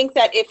 I think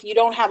that if you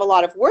don't have a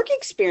lot of work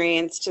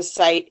experience to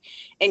cite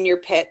in your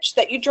pitch,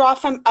 that you draw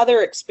from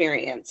other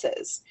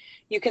experiences.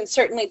 You can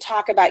certainly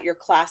talk about your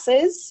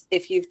classes,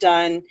 if you've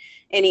done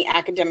any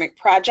academic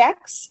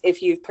projects,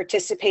 if you've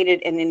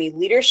participated in any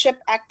leadership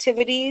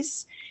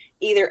activities,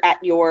 either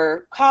at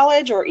your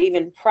college or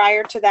even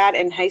prior to that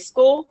in high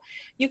school.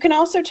 You can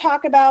also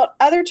talk about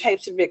other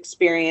types of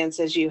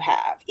experiences you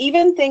have,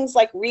 even things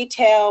like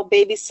retail,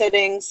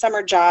 babysitting,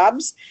 summer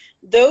jobs.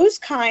 Those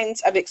kinds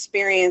of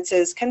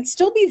experiences can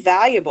still be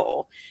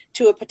valuable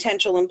to a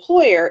potential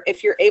employer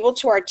if you're able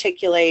to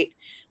articulate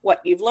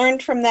what you've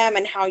learned from them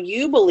and how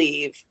you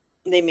believe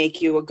they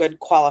make you a good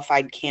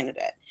qualified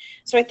candidate.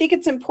 So I think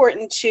it's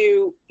important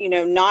to,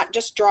 not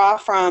just draw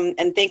from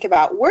and think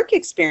about work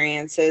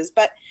experiences,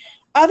 but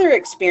other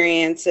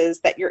experiences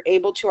that you're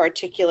able to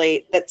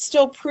articulate that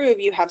still prove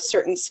you have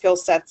certain skill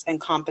sets and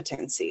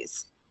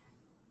competencies.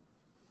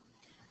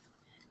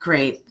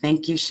 Great,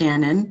 thank you,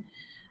 Shannon.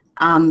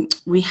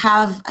 We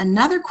have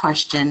another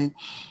question.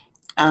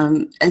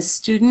 A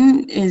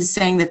student is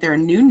saying that they're a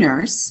new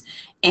nurse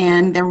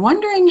and they're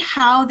wondering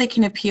how they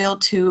can appeal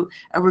to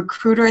a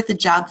recruiter at the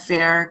job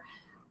fair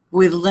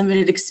with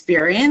limited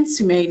experience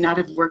who may not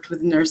have worked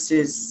with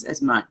nurses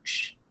as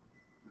much.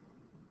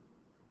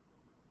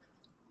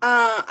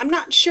 I'm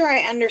not sure I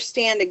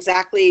understand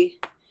exactly.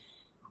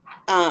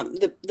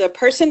 The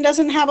person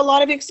doesn't have a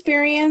lot of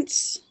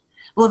experience.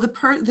 Well,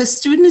 the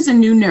student is a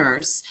new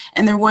nurse,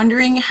 and they're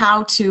wondering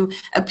how to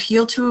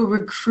appeal to a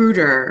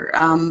recruiter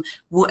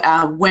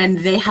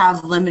when they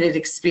have limited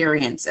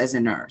experience as a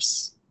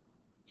nurse.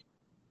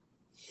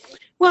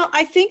 Well,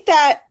 I think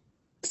that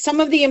some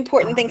of the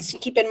important things to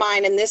keep in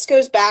mind, and this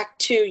goes back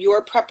to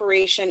your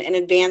preparation in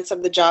advance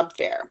of the job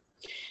fair.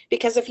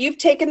 Because if you've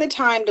taken the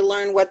time to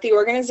learn what the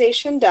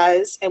organization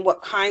does and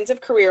what kinds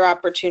of career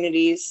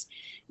opportunities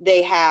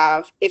they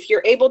have, if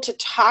you're able to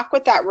talk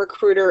with that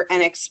recruiter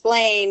and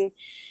explain,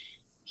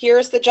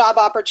 here's the job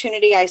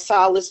opportunity I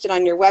saw listed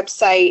on your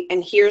website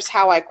and here's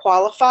how I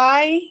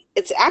qualify,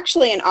 it's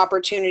actually an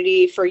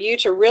opportunity for you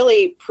to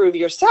really prove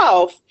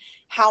yourself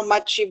how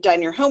much you've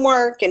done your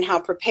homework and how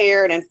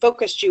prepared and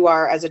focused you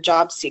are as a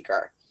job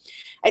seeker.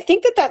 I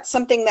think that that's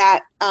something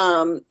that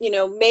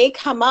may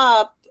come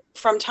up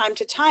from time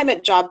to time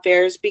at job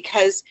fairs,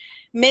 because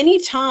many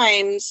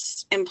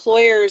times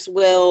employers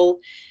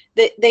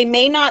they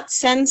may not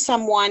send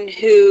someone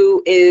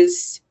who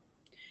is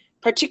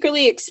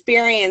particularly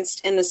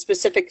experienced in the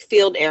specific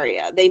field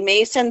area. They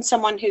may send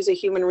someone who's a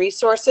human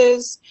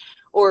resources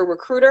or a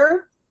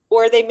recruiter,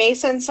 or they may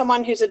send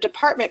someone who's a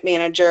department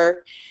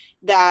manager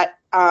that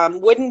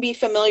wouldn't be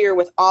familiar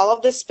with all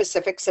of the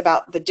specifics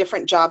about the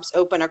different jobs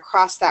open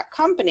across that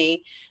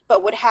company,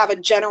 but would have a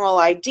general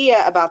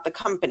idea about the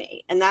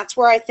company. And that's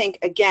where I think,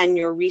 again,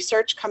 your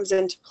research comes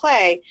into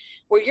play,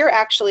 where you're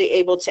actually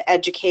able to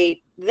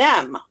educate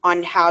them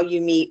on how you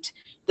meet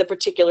the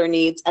particular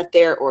needs at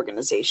their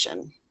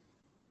organization.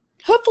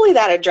 Hopefully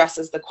that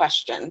addresses the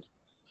question.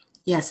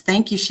 Yes,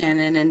 thank you,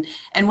 Shannon.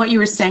 And what you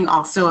were saying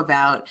also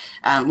about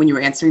when you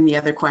were answering the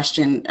other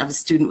question of a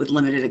student with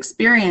limited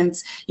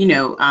experience,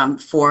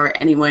 for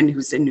anyone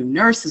who's a new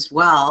nurse as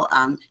well,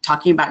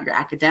 talking about your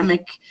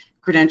academic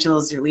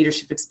credentials, your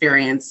leadership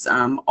experience,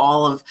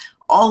 all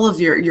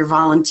of your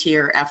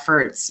volunteer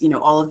efforts,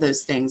 all of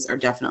those things are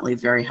definitely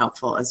very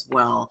helpful as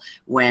well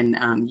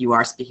when you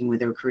are speaking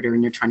with a recruiter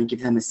and you're trying to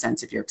give them a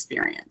sense of your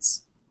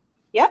experience.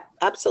 Yep,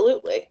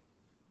 absolutely.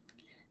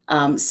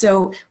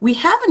 So we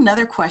have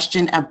another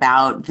question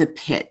about the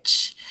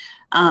pitch.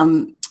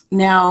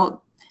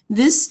 Now,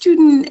 this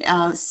student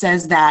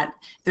says that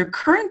their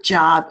current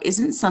job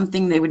isn't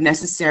something they would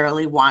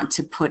necessarily want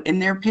to put in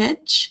their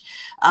pitch.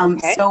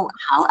 Okay. So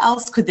how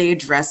else could they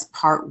address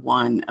part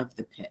one of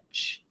the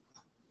pitch?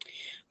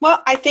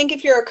 Well, I think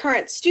if you're a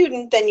current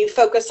student, then you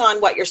focus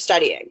on what you're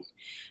studying.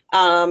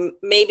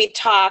 Maybe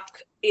talk,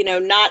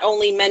 not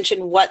only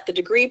mention what the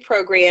degree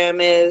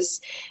program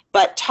is,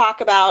 but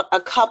talk about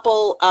a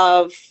couple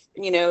of,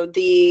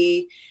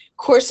 the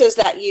courses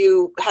that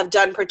you have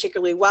done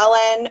particularly well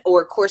in,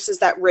 or courses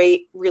that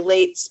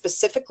relate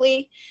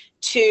specifically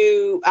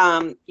to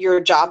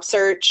your job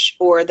search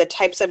or the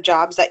types of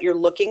jobs that you're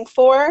looking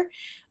for.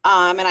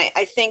 And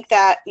I think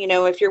that,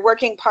 if you're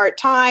working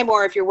part-time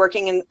or if you're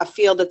working in a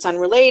field that's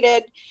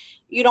unrelated,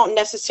 you don't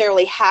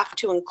necessarily have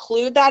to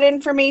include that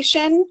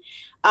information.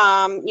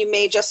 You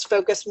may just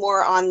focus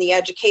more on the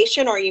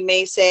education, or you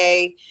may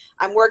say,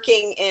 I'm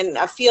working in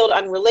a field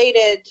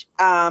unrelated,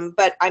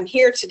 but I'm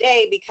here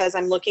today because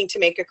I'm looking to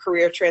make a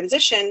career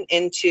transition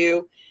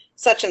into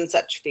such and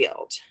such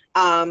field.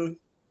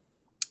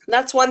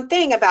 That's one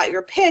thing about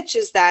your pitch,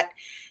 is that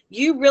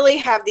you really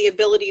have the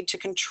ability to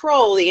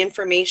control the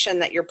information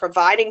that you're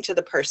providing to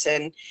the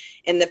person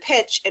in the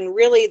pitch, and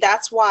really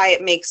that's why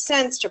it makes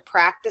sense to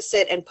practice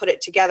it and put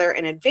it together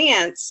in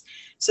advance,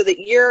 so that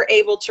you're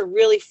able to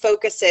really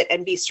focus it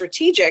and be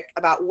strategic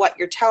about what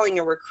you're telling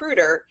a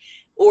recruiter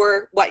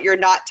or what you're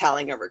not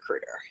telling a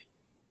recruiter.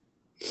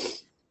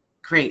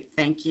 Great,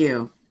 thank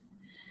you.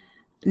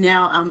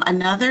 Now,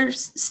 another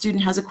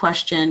student has a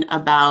question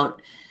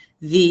about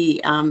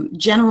the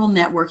general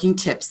networking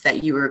tips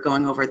that you were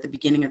going over at the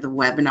beginning of the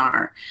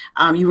webinar.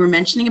 You were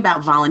mentioning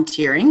about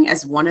volunteering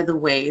as one of the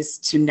ways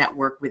to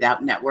network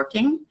without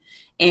networking.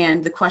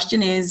 And the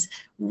question is,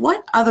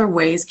 what other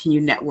ways can you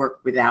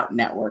network without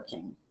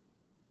networking?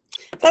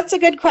 That's a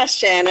good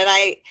question.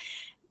 And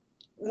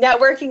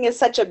networking is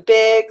such a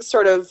big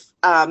sort of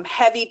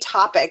heavy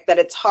topic that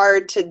it's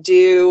hard to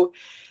do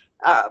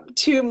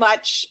too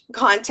much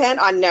content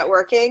on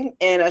networking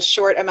in a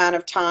short amount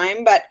of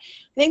time. But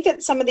I think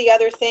that some of the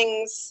other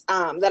things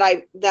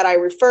that I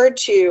referred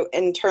to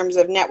in terms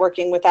of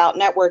networking without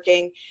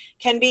networking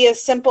can be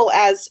as simple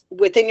as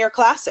within your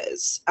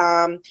classes.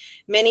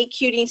 Many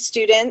CUNY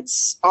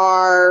students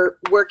are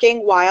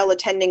working while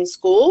attending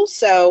school,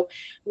 so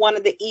one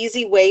of the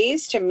easy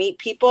ways to meet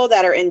people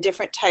that are in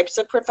different types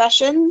of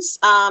professions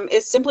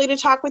is simply to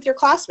talk with your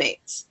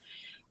classmates.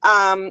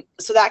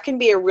 So that can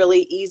be a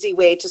really easy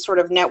way to sort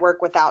of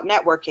network without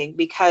networking,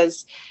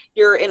 because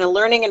you're in a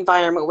learning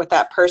environment with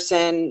that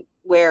person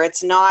where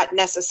it's not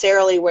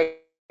necessarily where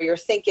you're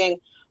thinking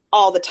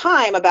all the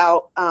time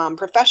about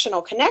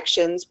professional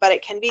connections, but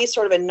it can be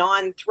sort of a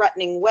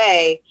non-threatening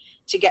way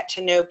to get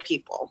to know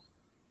people.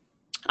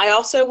 I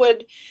also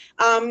would,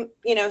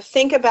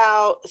 think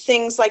about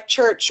things like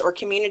church or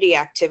community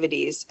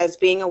activities as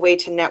being a way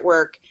to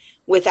network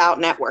without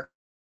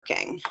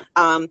networking.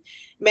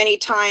 Many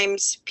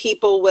times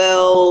people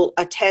will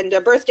attend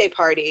a birthday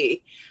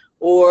party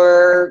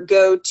or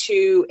go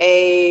to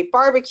a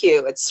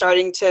barbecue. It's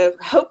starting to,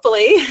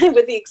 hopefully,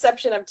 with the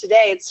exception of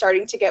today, it's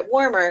starting to get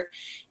warmer.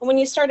 And when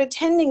you start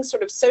attending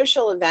sort of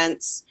social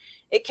events,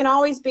 it can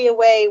always be a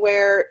way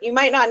where you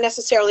might not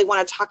necessarily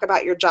want to talk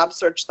about your job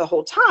search the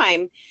whole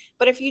time,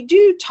 but if you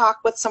do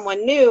talk with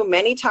someone new,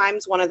 many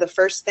times one of the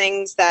first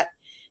things that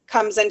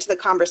comes into the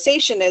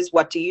conversation is,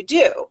 what do you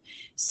do?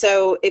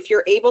 So if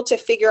you're able to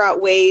figure out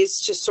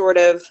ways to sort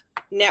of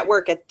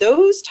network at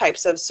those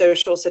types of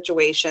social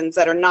situations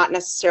that are not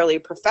necessarily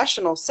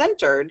professional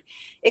centered,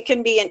 it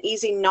can be an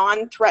easy,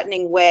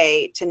 non-threatening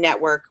way to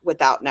network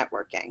without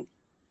networking.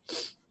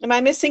 Am I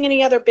missing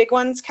any other big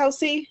ones,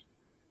 Kelsey?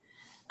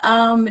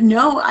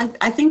 No,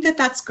 I think that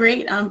that's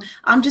great.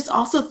 I'm just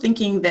also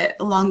thinking that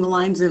along the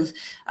lines of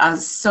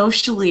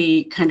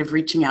socially kind of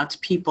reaching out to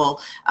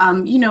people,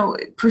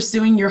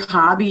 pursuing your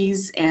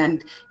hobbies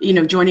and,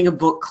 joining a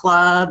book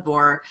club,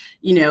 or,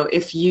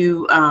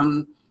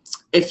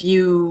 if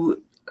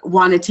you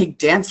want to take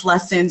dance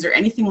lessons or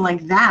anything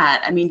like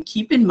that, I mean,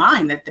 keep in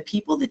mind that the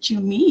people that you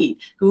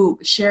meet who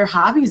share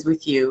hobbies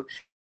with you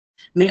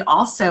may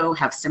also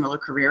have similar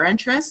career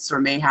interests,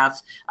 or may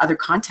have other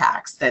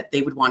contacts that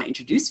they would want to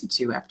introduce you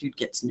to after you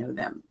get to know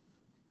them.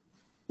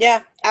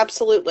 Yeah,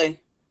 absolutely.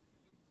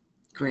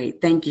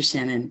 Great, thank you,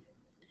 Shannon.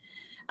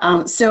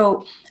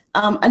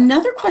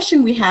 Another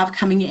question we have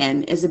coming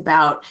in is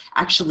about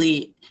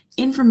actually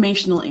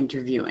informational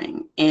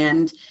interviewing,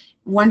 and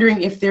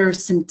wondering if there are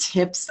some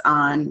tips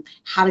on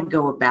how to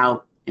go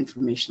about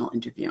informational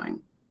interviewing?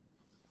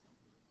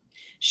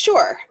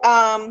 Sure.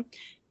 I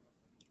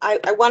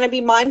want to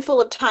be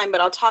mindful of time, but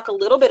I'll talk a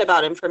little bit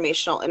about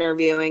informational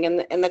interviewing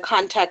in the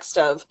context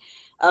of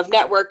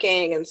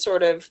networking and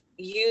sort of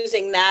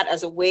using that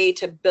as a way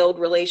to build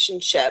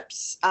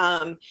relationships.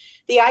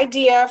 The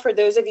idea, for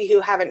those of you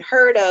who haven't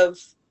heard of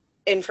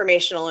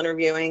informational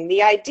interviewing,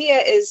 the idea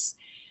is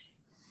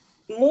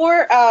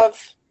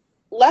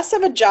less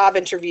of a job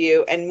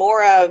interview and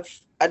more of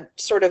a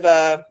sort of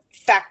a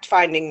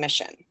fact-finding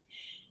mission.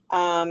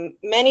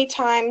 Many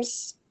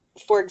times,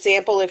 for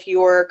example, if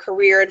your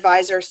career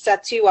advisor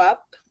sets you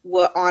up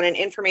on an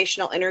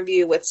informational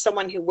interview with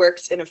someone who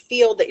works in a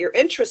field that you're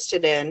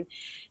interested in,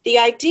 the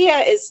idea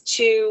is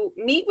to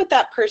meet with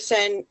that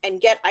person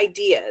and get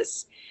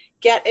ideas,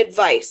 get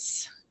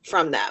advice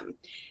from them.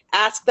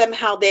 Ask them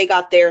how they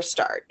got their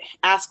start.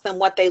 Ask them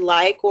what they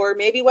like or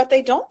maybe what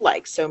they don't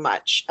like so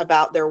much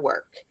about their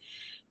work.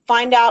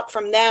 Find out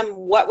from them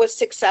what was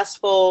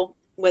successful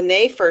when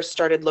they first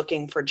started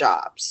looking for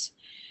jobs.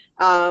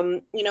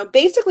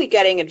 Basically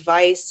getting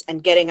advice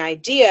and getting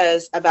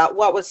ideas about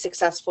what was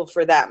successful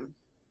for them.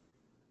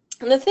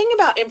 And the thing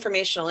about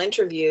informational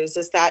interviews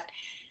is that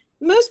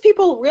most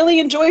people really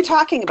enjoy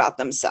talking about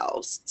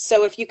themselves.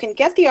 So if you can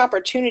get the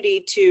opportunity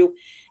to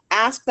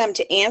ask them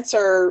to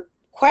answer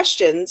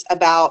questions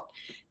about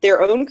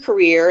their own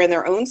career and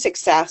their own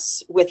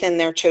success within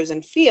their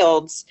chosen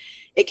fields,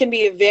 it can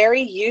be a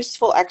very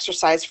useful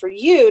exercise for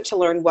you to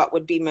learn what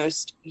would be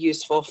most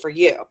useful for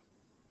you.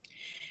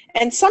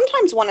 And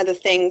sometimes one of the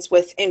things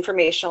with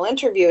informational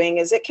interviewing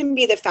is it can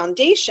be the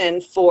foundation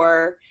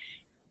for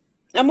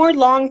a more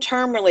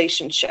long-term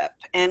relationship.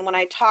 And when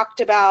I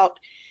talked about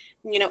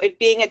it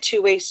being a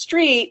two-way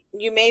street,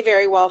 you may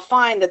very well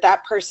find that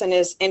that person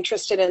is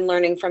interested in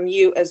learning from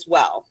you as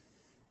well.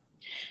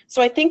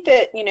 So I think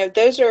that,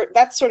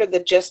 that's sort of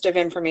the gist of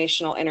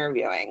informational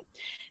interviewing.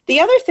 The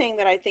other thing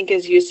that I think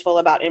is useful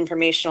about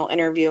informational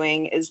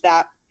interviewing is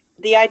that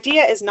the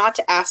idea is not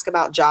to ask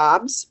about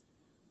jobs,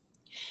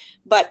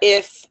 but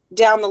if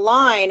down the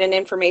line an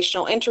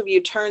informational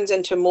interview turns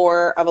into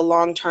more of a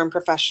long-term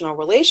professional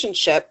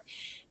relationship,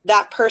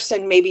 that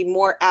person may be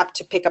more apt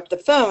to pick up the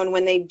phone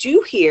when they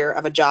do hear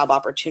of a job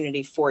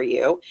opportunity for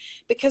you,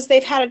 because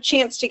they've had a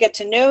chance to get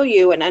to know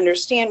you and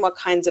understand what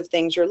kinds of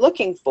things you're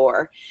looking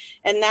for.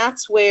 And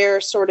that's where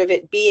sort of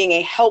it being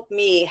a help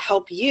me,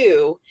 help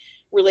you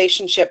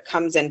relationship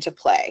comes into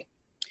play.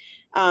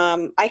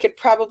 I could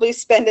probably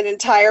spend an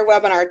entire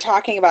webinar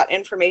talking about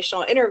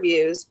informational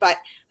interviews, but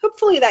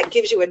hopefully that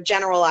gives you a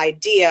general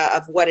idea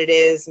of what it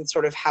is and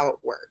sort of how it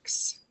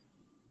works.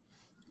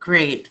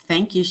 Great,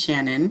 thank you,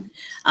 Shannon.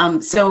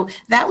 So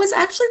that was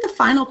actually the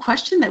final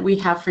question that we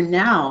have for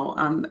now,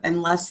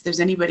 unless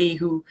there's anybody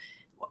who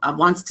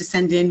wants to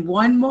send in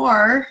one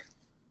more.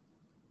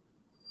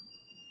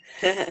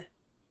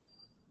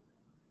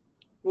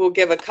 We'll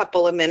give a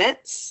couple of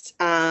minutes.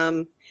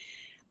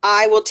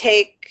 I will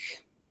take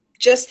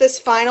just this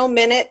final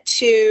minute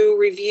to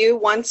review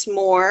once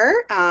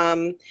more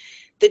the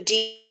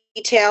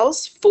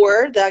details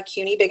for the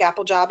CUNY Big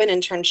Apple Job and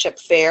Internship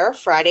Fair,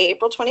 Friday,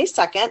 April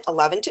 22nd,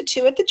 11 to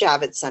 2 at the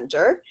Javits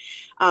Center.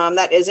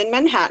 That is in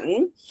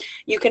Manhattan.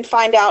 You can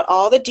find out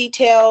all the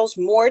details,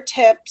 more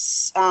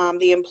tips.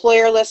 The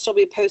employer list will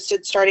be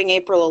posted starting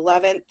April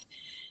 11th,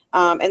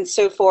 and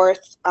so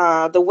forth.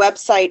 The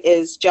website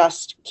is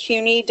just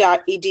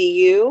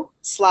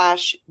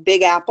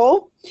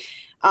cuny.edu/bigapple.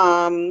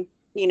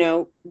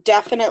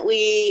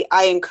 Definitely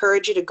I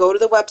encourage you to go to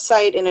the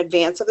website in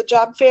advance of the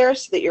job fair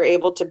so that you're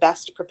able to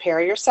best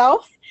prepare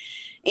yourself.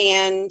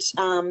 And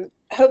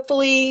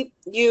hopefully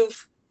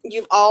you've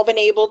all been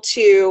able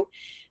to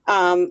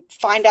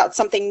find out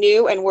something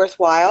new and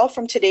worthwhile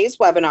from today's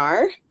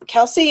webinar.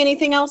 Kelsey,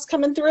 anything else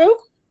coming through?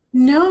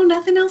 No,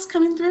 nothing else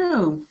coming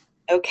through.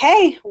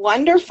 Okay,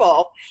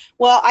 wonderful.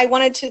 Well, I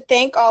wanted to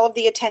thank all of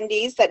the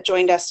attendees that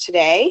joined us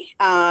today.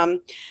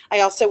 I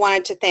also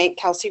wanted to thank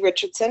Kelsey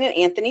Richardson and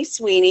Anthony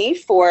Sweeney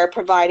for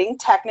providing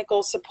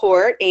technical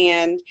support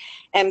and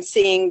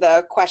emceeing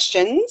the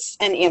questions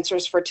and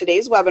answers for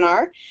today's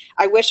webinar.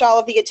 I wish all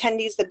of the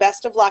attendees the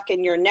best of luck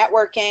in your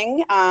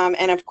networking.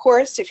 And of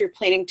course, if you're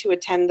planning to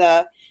attend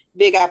the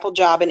Big Apple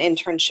Job and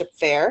Internship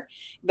Fair,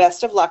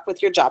 best of luck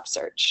with your job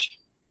search.